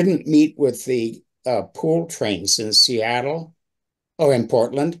 it didn't meet with the pool trains in Seattle or in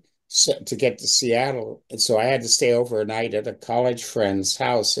Portland to get to Seattle. And so I had to stay overnight at a college friend's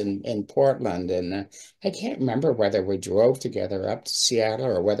house in Portland. And I can't remember whether we drove together up to Seattle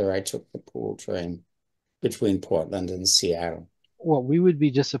or whether I took the pool train between Portland and Seattle. Well, we would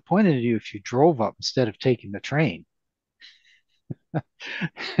be disappointed in you if you drove up instead of taking the train.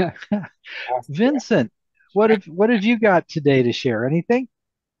 Vincent, what have you got today to share? Anything?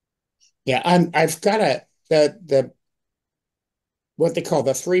 Yeah, I've got the what they call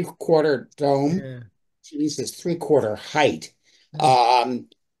the 3/4 dome. Yeah. Jesus, 3/4 height. On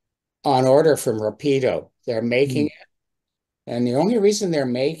order from Rapido. They're making it. And the only reason they're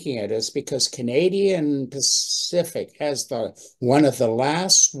making it is because Canadian Pacific has one of the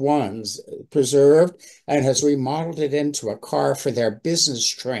last ones preserved and has remodeled it into a car for their business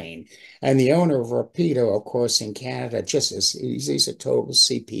train. And the owner of Rapido, of course, in Canada, he's a total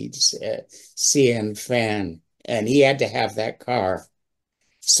CN fan, and he had to have that car.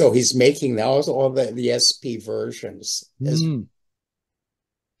 So he's making all the SP versions.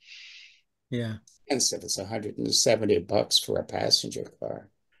 Yeah. Expensive. It's $170 for a passenger car.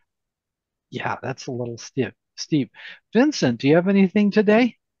 Yeah, that's a little steep. Vincent, do you have anything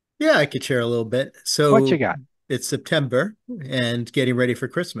today? Yeah, I could share a little bit. So What you got? It's September and getting ready for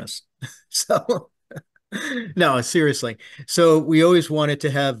Christmas. So no, seriously. So we always wanted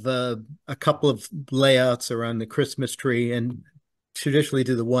to have a couple of layouts around the Christmas tree and traditionally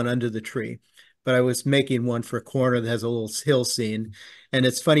do the one under the tree. But I was making one for a corner that has a little hill scene. And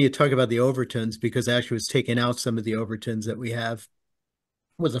it's funny you talk about the Overtons because I actually was taking out some of the Overtons that we have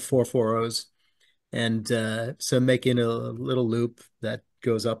with the 440s. And so making a little loop that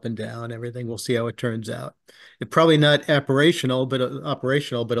goes up and down, everything. We'll see how it turns out. It probably not operational, but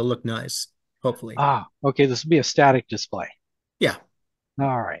it'll look nice, hopefully. Okay. This will be a static display. Yeah.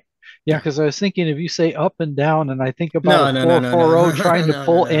 All right. Yeah, because I was thinking if you say up and down, and I think No, about no, a no, no, 440 no, trying to no,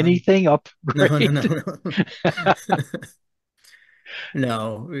 pull no, no. anything up No, no, grade. no, no.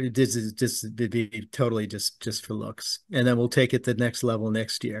 No, this is just it'd be totally just for looks. And then we'll take it to the next level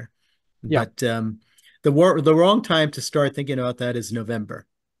next year. Yeah. But the wrong time to start thinking about that is November.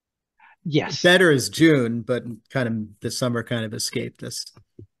 Yes. Better is June, but kind of the summer kind of escaped us.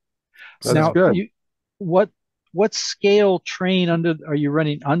 That's Now, good. what scale train are you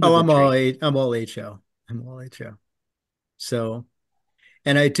running under Oh, the I'm train? all HO. I'm all HO. So,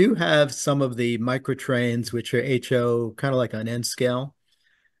 and I do have some of the micro trains, which are HO, kind of like on N scale.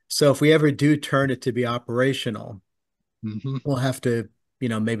 So if we ever do turn it to be operational, we'll have to,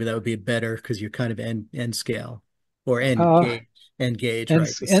 maybe that would be better because you're kind of N scale or N gauge, right?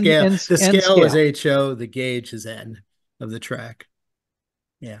 The scale is HO, the gauge is N of the track.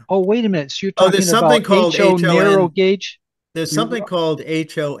 Yeah. Oh, wait a minute. So you're Oh, talking there's something about called HO narrow HON. gauge? There's something called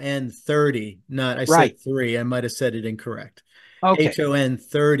HON 30. I Right. said 3. I might have said it incorrect. Okay. HON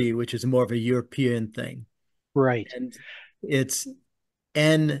 30, which is more of a European thing. Right. And it's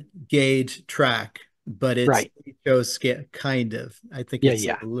N gauge track, but it's Right. HO scale, kind of. I think Yeah, it's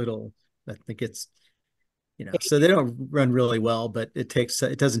yeah. a little, I think it's, So they don't run really well, but it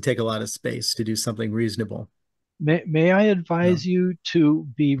doesn't take a lot of space to do something reasonable. May I advise you to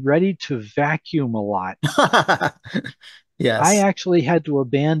be ready to vacuum a lot? Yes. I actually had to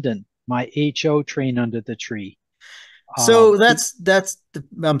abandon my HO train under the tree. So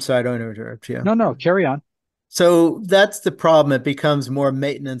I'm sorry, I don't interrupt you. No, carry on. So that's the problem. It becomes more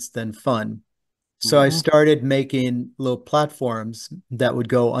maintenance than fun. So I started making little platforms that would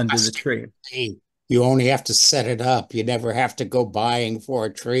go under the tree. You only have to set it up. You never have to go buying for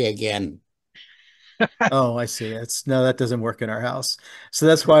a tree again. Oh, I see. No, that doesn't work in our house. So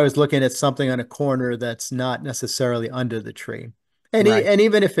that's why I was looking at something on a corner that's not necessarily under the tree. And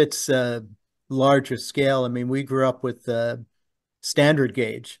even if it's larger scale, I mean, we grew up with standard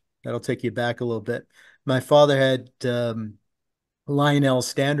gauge. That'll take you back a little bit. My father had Lionel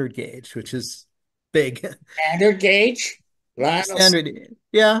standard gauge, which is big. Standard gauge? Standard,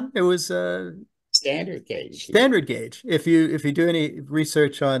 yeah, it was standard gauge. Standard gauge. If you do any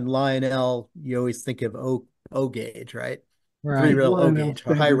research on Lionel, you always think of O gauge, right? Right. 3-rail O gauge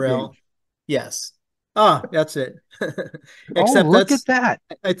or high rail. Yes. Ah, that's it. Except look at that.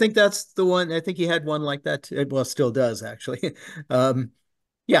 I think that's the one. I think he had one like that too. Well, still does actually.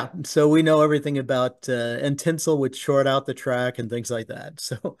 Yeah, so we know everything about and tinsel would short out the track and things like that.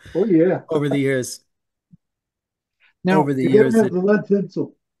 So yeah, over the years. Now, you don't have the lead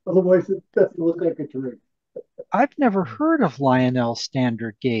tinsel, otherwise it doesn't look like a tree. I've never heard of Lionel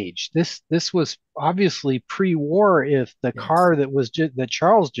standard gauge. This was obviously pre-war. If the car that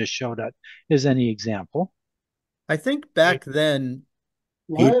Charles just showed us is any example, I think back then,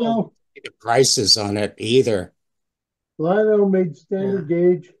 Lionel the prices on it either. Lionel made standard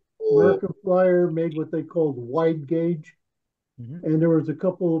gauge. American Flyer made what they called wide gauge, and there was a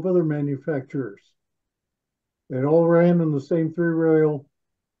couple of other manufacturers. They all ran on the same 3-rail.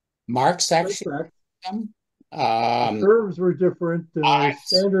 Marks actually. The curves were different.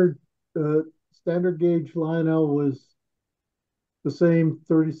 Standard gauge Lionel was the same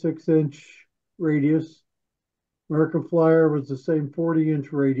 36-inch radius. American Flyer was the same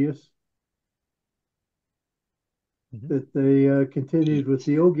 40-inch radius. That they continued with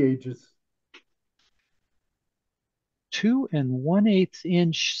the O gauges. 2 1/8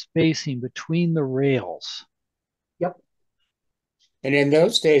 inch spacing between the rails. Yep. And in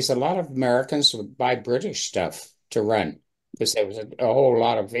those days, a lot of Americans would buy British stuff to run because there was a whole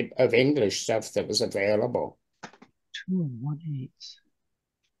lot of English stuff that was available. 2 1/8.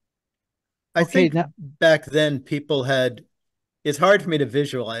 I think back then people had, it's hard for me to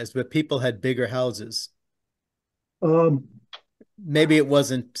visualize, but people had bigger houses. Maybe it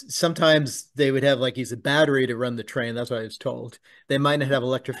wasn't, sometimes they would have like a battery to run the train. That's what I was told. They might not have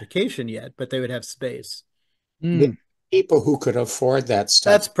electrification yet, but they would have space. The people who could afford that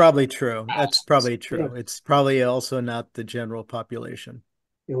stuff. That's probably true. That's probably true. Yeah. It's probably also not the general population.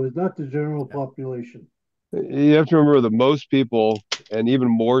 It was not the general population. You have to remember that most people, and even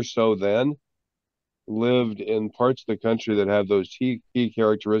more so then, lived in parts of the country that have those key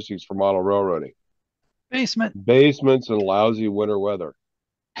characteristics for model railroading. Basements and lousy winter weather.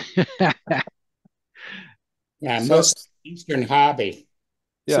 Yeah, most Eastern hobby.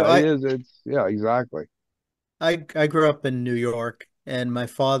 Yeah, so yeah, exactly. I grew up in New York, and my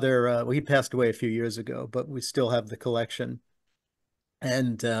father, he passed away a few years ago, but we still have the collection.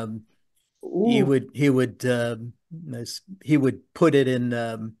 And he would put it in.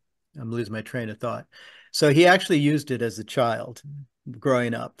 I'm losing my train of thought. So he actually used it as a child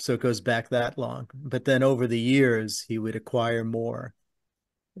growing up, so it goes back that long. But then over the years, he would acquire more,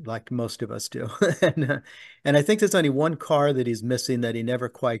 like most of us do. And I think there's only one car that he's missing that he never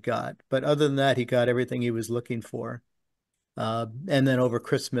quite got. But other than that, he got everything he was looking for. And then over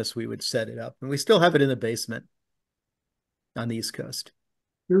Christmas, we would set it up. And we still have it in the basement on the East Coast.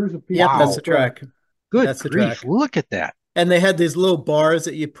 Here's a piece. Yeah, that's the track. Good that's the grief, track. Look at that. And they had these little bars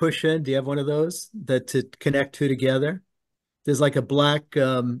that you push in. Do you have one of those to connect two together? There's like a black,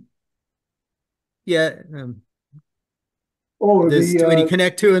 when you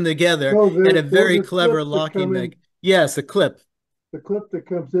connect two of them together, and a very clever locking. Yes, a clip. The clip that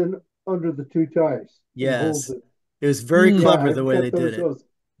comes in under the two ties. Yes, it was very clever the way they did it.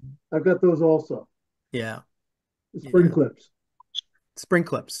 I've got those also. Yeah, spring clips. Spring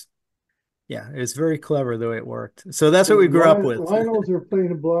clips. Yeah, it was very clever the way it worked. So that's what we grew up with. Lionels were plain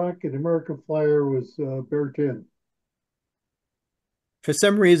and black, and American Flyer was bare tin. For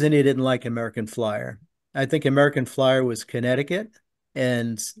some reason, he didn't like American Flyer. I think American Flyer was Connecticut,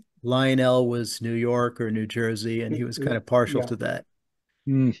 and Lionel was New York or New Jersey, and he was kind of partial to that.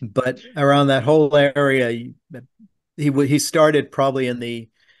 But around that whole area, he started probably in the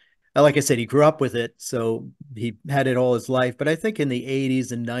like I said, he grew up with it, so he had it all his life. But I think in the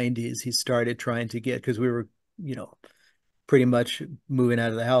 80s and 90s, he started trying to get, because we were, pretty much moving out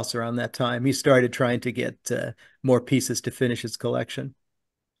of the house around that time. He started trying to get more pieces to finish his collection.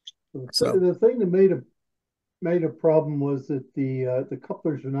 So the thing that made a problem was that the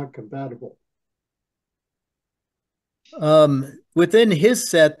couplers are not compatible. Within his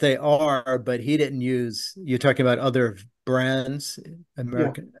set, they are, but he didn't use. You're talking about other brands,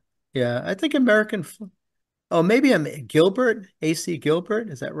 American. Yeah, I think American. Oh, maybe I'm Gilbert, AC Gilbert.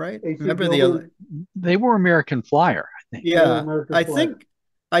 Is that right? AC Remember Gilbert, the other? They were American Flyer, I think. Yeah, American I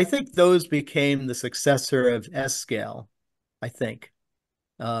Flyer. think those became the successor of S scale. I think.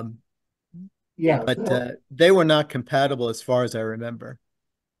 Yeah, But they were not compatible as far as I remember.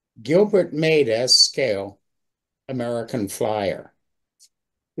 Gilbert made S-scale American Flyer.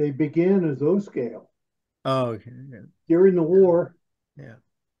 they began as O scale Oh, okay. Yeah. during the war. Yeah.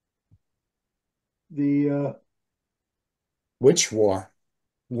 The Which war?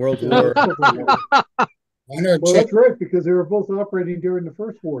 World War. Civil War. Well, that's right, because they were both operating during the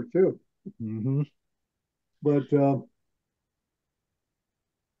First War too. Mm-hmm. But the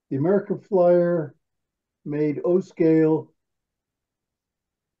American Flyer made O scale,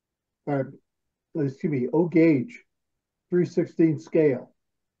 O gauge, 3/16 scale,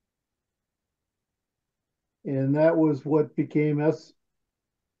 and that was what became S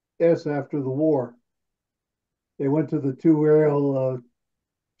after the war. They went to the two rail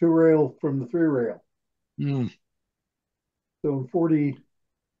from the three rail. Mm. So in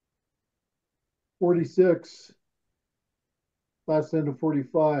 46, last end of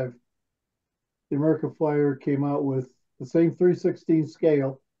 45, the American Flyer came out with the same 3/16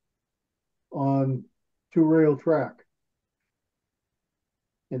 scale on two rail track.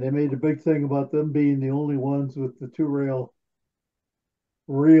 And they made a big thing about them being the only ones with the two rail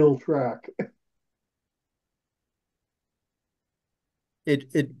real track.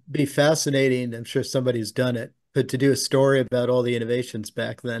 It'd be fascinating. I'm sure somebody's done it, but to do a story about all the innovations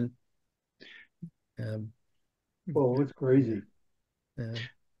back then. Oh, it's crazy.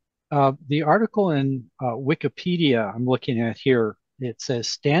 The article in Wikipedia I'm looking at here, it says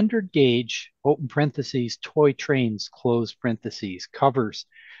standard gauge, open parentheses, toy trains, close parentheses, covers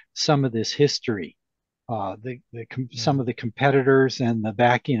some of this history. Some of the competitors and the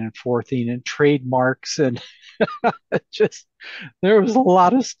backing and forthing and trademarks and just there was a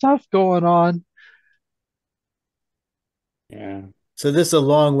lot of stuff going on. Yeah. So this is a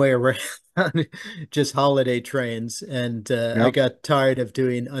long way around just holiday trains, and I got tired of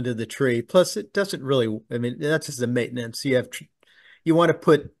doing under the tree. Plus, it doesn't really. I mean, that's just the maintenance. You want to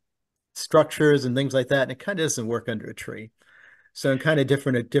put structures and things like that, and it kind of doesn't work under a tree. So I'm kind of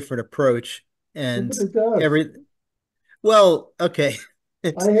a different approach. And It does. Well, okay. I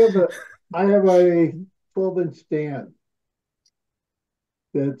have a 12-inch stand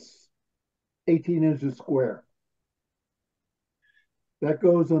that's 18 inches square. That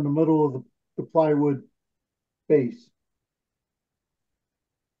goes in the middle of the plywood base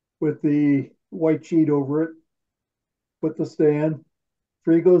with the white sheet over it. Put the stand.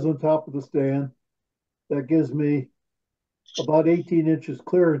 Tree goes on top of the stand. That gives me about 18 inches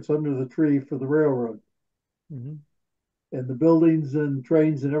clearance under the tree for the railroad. Mm-hmm. And the buildings and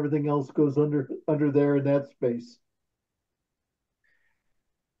trains and everything else goes under there in that space.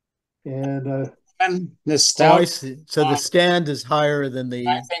 And nostalgia. So the stand is higher than the.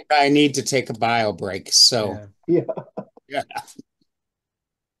 I think I need to take a bio break. So yeah.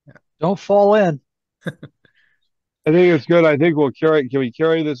 Don't fall in. I think it's good. I think can we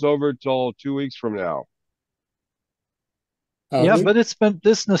carry this over till 2 weeks from now? Yeah, but it's been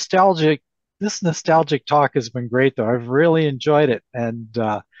this nostalgic talk has been great though. I've really enjoyed it. And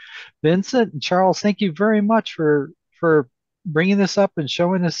Vincent and Charles, thank you very much for bringing this up and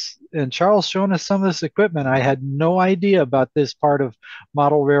showing us, and Charles showing us some of this equipment. I had no idea about this part of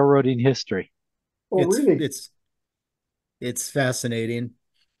model railroading history. Oh, really? It's fascinating.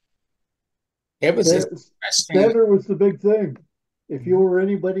 It was standard was the big thing. If you were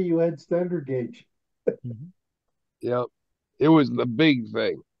anybody, you had standard gauge. Yep. It was the big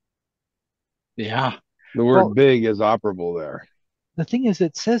thing. Yeah. The word big is operable there. The thing is,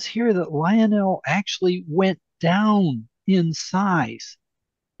 it says here that Lionel actually went down in size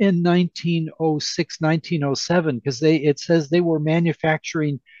in 1906, 1907, because it says they were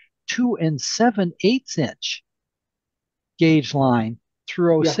manufacturing 2 7/8 inch gauge line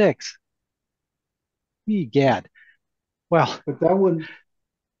through 06. Egad. Well, but that one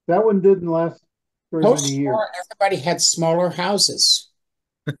didn't last very many years. Everybody had smaller houses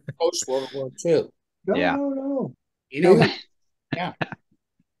post World War II. No. You know, yeah.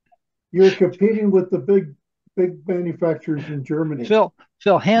 You're competing with the big manufacturers in Germany. Phil,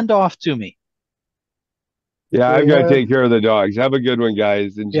 hand off to me. Yeah, They I've got to have- take care of the dogs. Have a good one,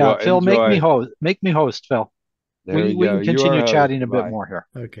 guys. Enjoy. Yeah, Phil, enjoy. make me host, Phil. There We you go. can You continue are host. chatting a bit Bye. more here.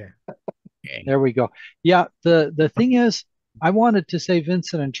 Okay. There we go. Yeah, the thing is, I wanted to say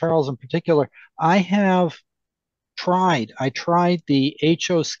Vincent and Charles in particular, I tried the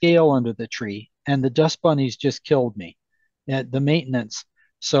HO scale under the tree, and the dust bunnies just killed me at the maintenance.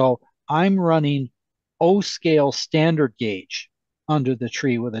 So I'm running O scale standard gauge under the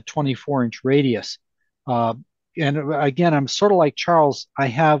tree with a 24-inch radius. And again, I'm sort of like Charles. I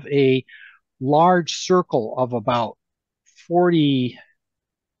have a large circle of about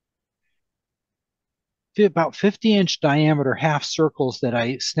 50-inch diameter half circles that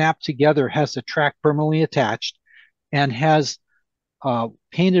I snap together, has the track permanently attached, and has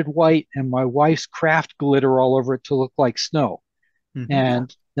painted white and my wife's craft glitter all over it to look like snow. Mm-hmm.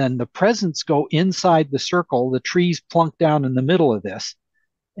 And then the presents go inside the circle. The trees plunk down in the middle of this.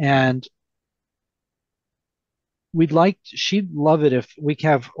 And she'd love it if we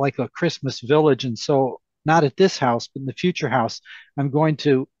have like a Christmas village. And so, not at this house, but in the future house, I'm going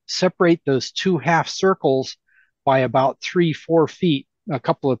to separate those two half circles by about 3-4 feet, a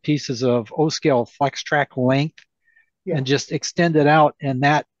couple of pieces of O-scale flex track length, and just extend it out. And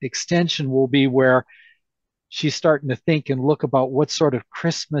that extension will be where she's starting to think and look about what sort of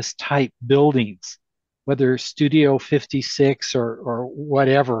Christmas type buildings, whether Studio 56 or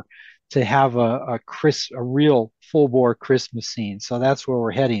whatever, to have a real full bore Christmas scene. So that's where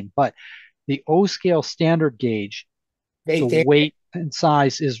we're heading. But the O scale standard gauge, the weight and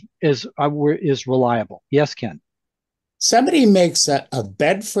size is reliable. Yes, Ken. Somebody makes a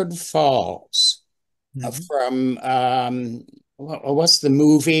Bedford Falls from what's the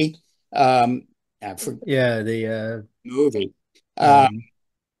movie? The movie. That's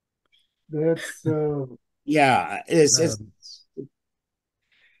Yeah, this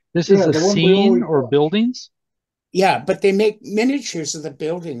is a scene or buildings? Yeah, but they make miniatures of the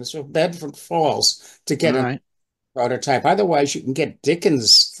buildings of Bedford Falls to get a prototype. Otherwise, you can get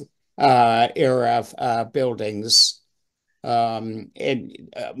Dickens era buildings,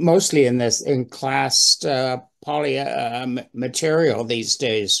 mostly in classed poly material these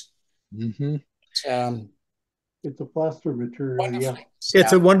days. Mm-hmm. It's a plaster material. Yeah,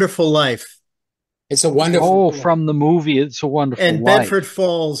 it's a Wonderful Life. It's a wonderful. Oh, from the movie, It's a Wonderful Life. And Bedford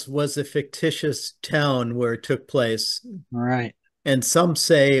Falls was a fictitious town where it took place. Right. And some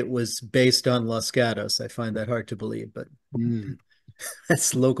say it was based on Los Gatos. I find that hard to believe, but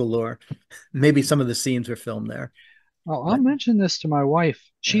that's local lore. Maybe some of the scenes were filmed there. Well, I'll mention this to my wife.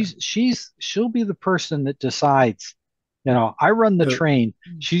 She'll be the person that decides. I run the train.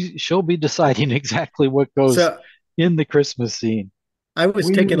 She'll be deciding exactly what goes in the Christmas scene. I was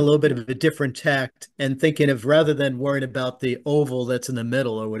taking a little bit of a different tact and thinking of, rather than worrying about the oval that's in the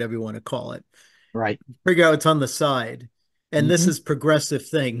middle or whatever you want to call it, right? Figure out what's on the side. And this is progressive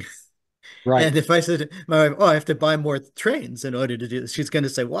thing. Right. And if I said to my wife, I have to buy more trains in order to do this, she's going to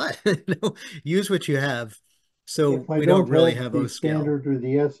say, what? No, use what you have. So we don't really have the standard or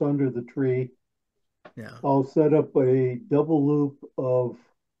the S under the tree. Yeah. I'll set up a double loop of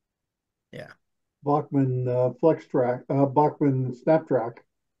Bachmann flex track, Bachmann snap track.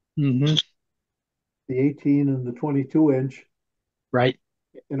 Mm-hmm. The 18 and the 22 inch. Right.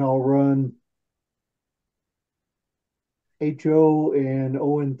 And I'll run HO and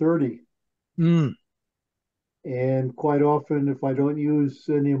ON30. And quite often, if I don't use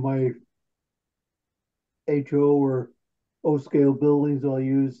any of my HO or O scale buildings, I'll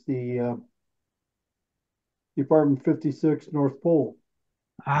use the Department 56 North Pole.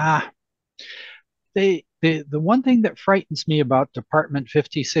 The one thing that frightens me about Department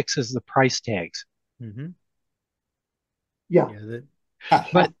 56 is the price tags. Mm-hmm. Yeah.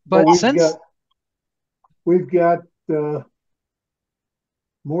 But we've got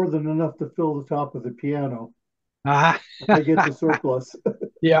more than enough to fill the top of the piano. I get the surplus.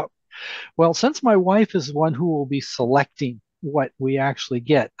 Yeah. Well, since my wife is the one who will be selecting what we actually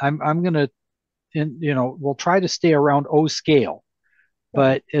get, I'm going to, we'll try to stay around O scale.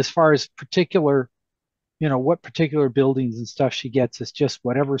 But as far as particular, what particular buildings and stuff she gets, is just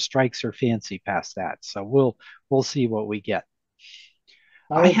whatever strikes her fancy past that. So we'll see what we get.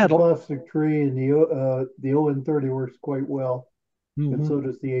 I had a plastic tree, and the ON30 works quite well, and so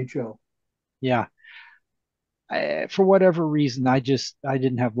does the HO. Yeah. For whatever reason, I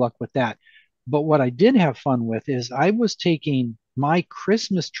didn't have luck with that. But what I did have fun with is I was taking my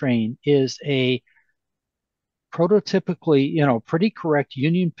Christmas train is a prototypically, pretty correct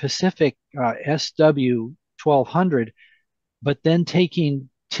Union Pacific SW 1200, but then taking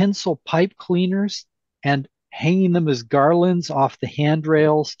tinsel pipe cleaners and hanging them as garlands off the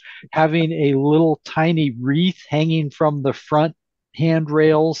handrails, having a little tiny wreath hanging from the front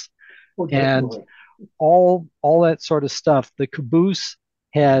handrails, and all that sort of stuff. The caboose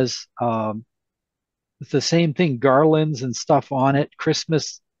has the same thing, garlands and stuff on it,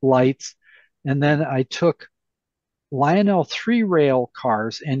 Christmas lights. And then I took Lionel 3-rail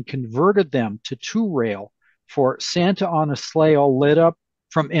cars and converted them to 2-rail for Santa on a Sleigh all lit up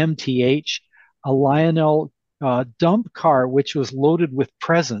from MTH, a Lionel dump car, which was loaded with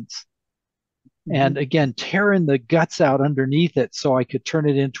presents. And again, tearing the guts out underneath it so I could turn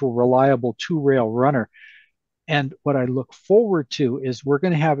it into a reliable 2-rail runner. And what I look forward to is we're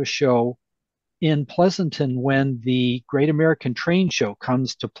going to have a show in Pleasanton when the Great American Train Show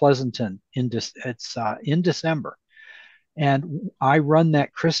comes to Pleasanton. It's in December. And I run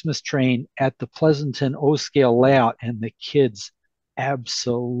that Christmas train at the Pleasanton O-scale layout, and the kids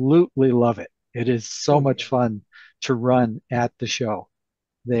absolutely love it. It is so much fun to run at the show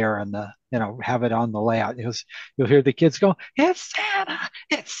there, and have it on the layout. You'll hear the kids go, "It's Santa!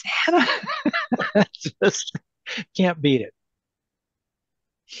 It's Santa!" Just can't beat it.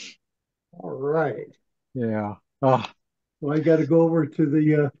 All right. Yeah. Oh. Well, I got to go over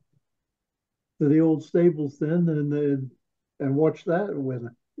to the old stables then, and watch that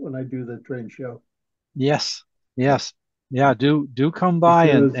when I do the train show. Yes. Yes. Yeah. Do come by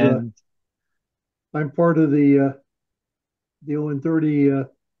because, and I'm part of the ON30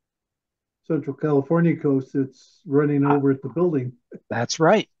 Central California coast that's running over at the building. That's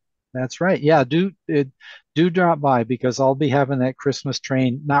right. That's right. Yeah, do drop by, because I'll be having that Christmas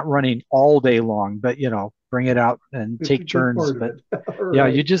train not running all day long, but bring it out and take turns. But yeah,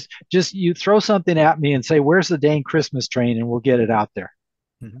 right. you throw something at me and say, "Where's the dang Christmas train?" and we'll get it out there.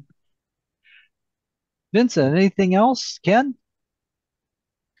 Mm-hmm. Vincent, anything else? Ken?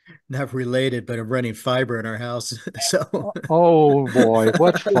 Not related, but I'm running fiber in our house. So oh boy,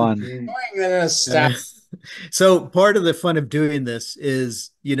 what fun. So part of the fun of doing this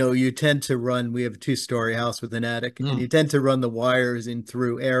is, you tend to run, we have a 2-story house with an attic, and you tend to run the wires in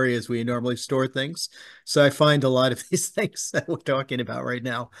through areas where you normally store things. So I find a lot of these things that we're talking about right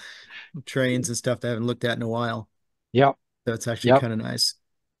now, trains and stuff that I haven't looked at in a while. Yep. So it's actually kind of nice.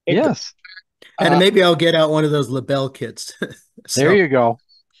 Yes. And maybe I'll get out one of those LaBelle kits. There you go.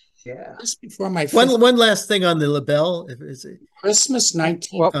 Yeah. Just before my one last thing on the LaBelle. Is it Christmas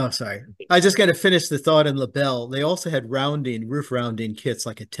 19. Well, oh, sorry. I just got to finish the thought on LaBelle. They also had roof rounding kits,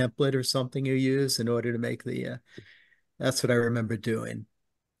 like a template or something you use in order to make the. That's what I remember doing.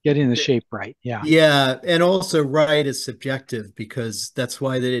 Getting the shape right. Yeah. Yeah, and also right is subjective, because that's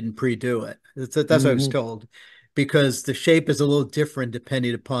why they didn't pre-do it. That's what I was told, because the shape is a little different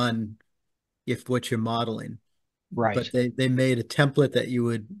depending upon what you're modeling. Right. But they made a template that you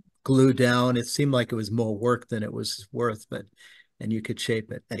would glue down. It seemed like it was more work than it was worth, and you could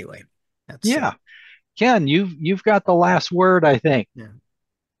shape it anyway. That's Ken, you've got the last word, I think. Yeah.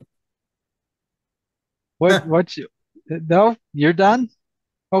 No, you're done.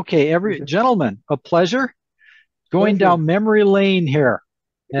 Okay, gentlemen, a pleasure going down memory lane here,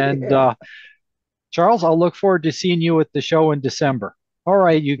 and Charles, I'll look forward to seeing you at the show in December. All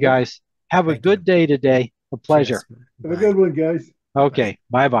right, you guys have a good day today. A pleasure. Have a good one, guys. Okay,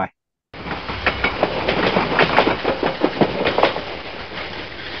 bye-bye.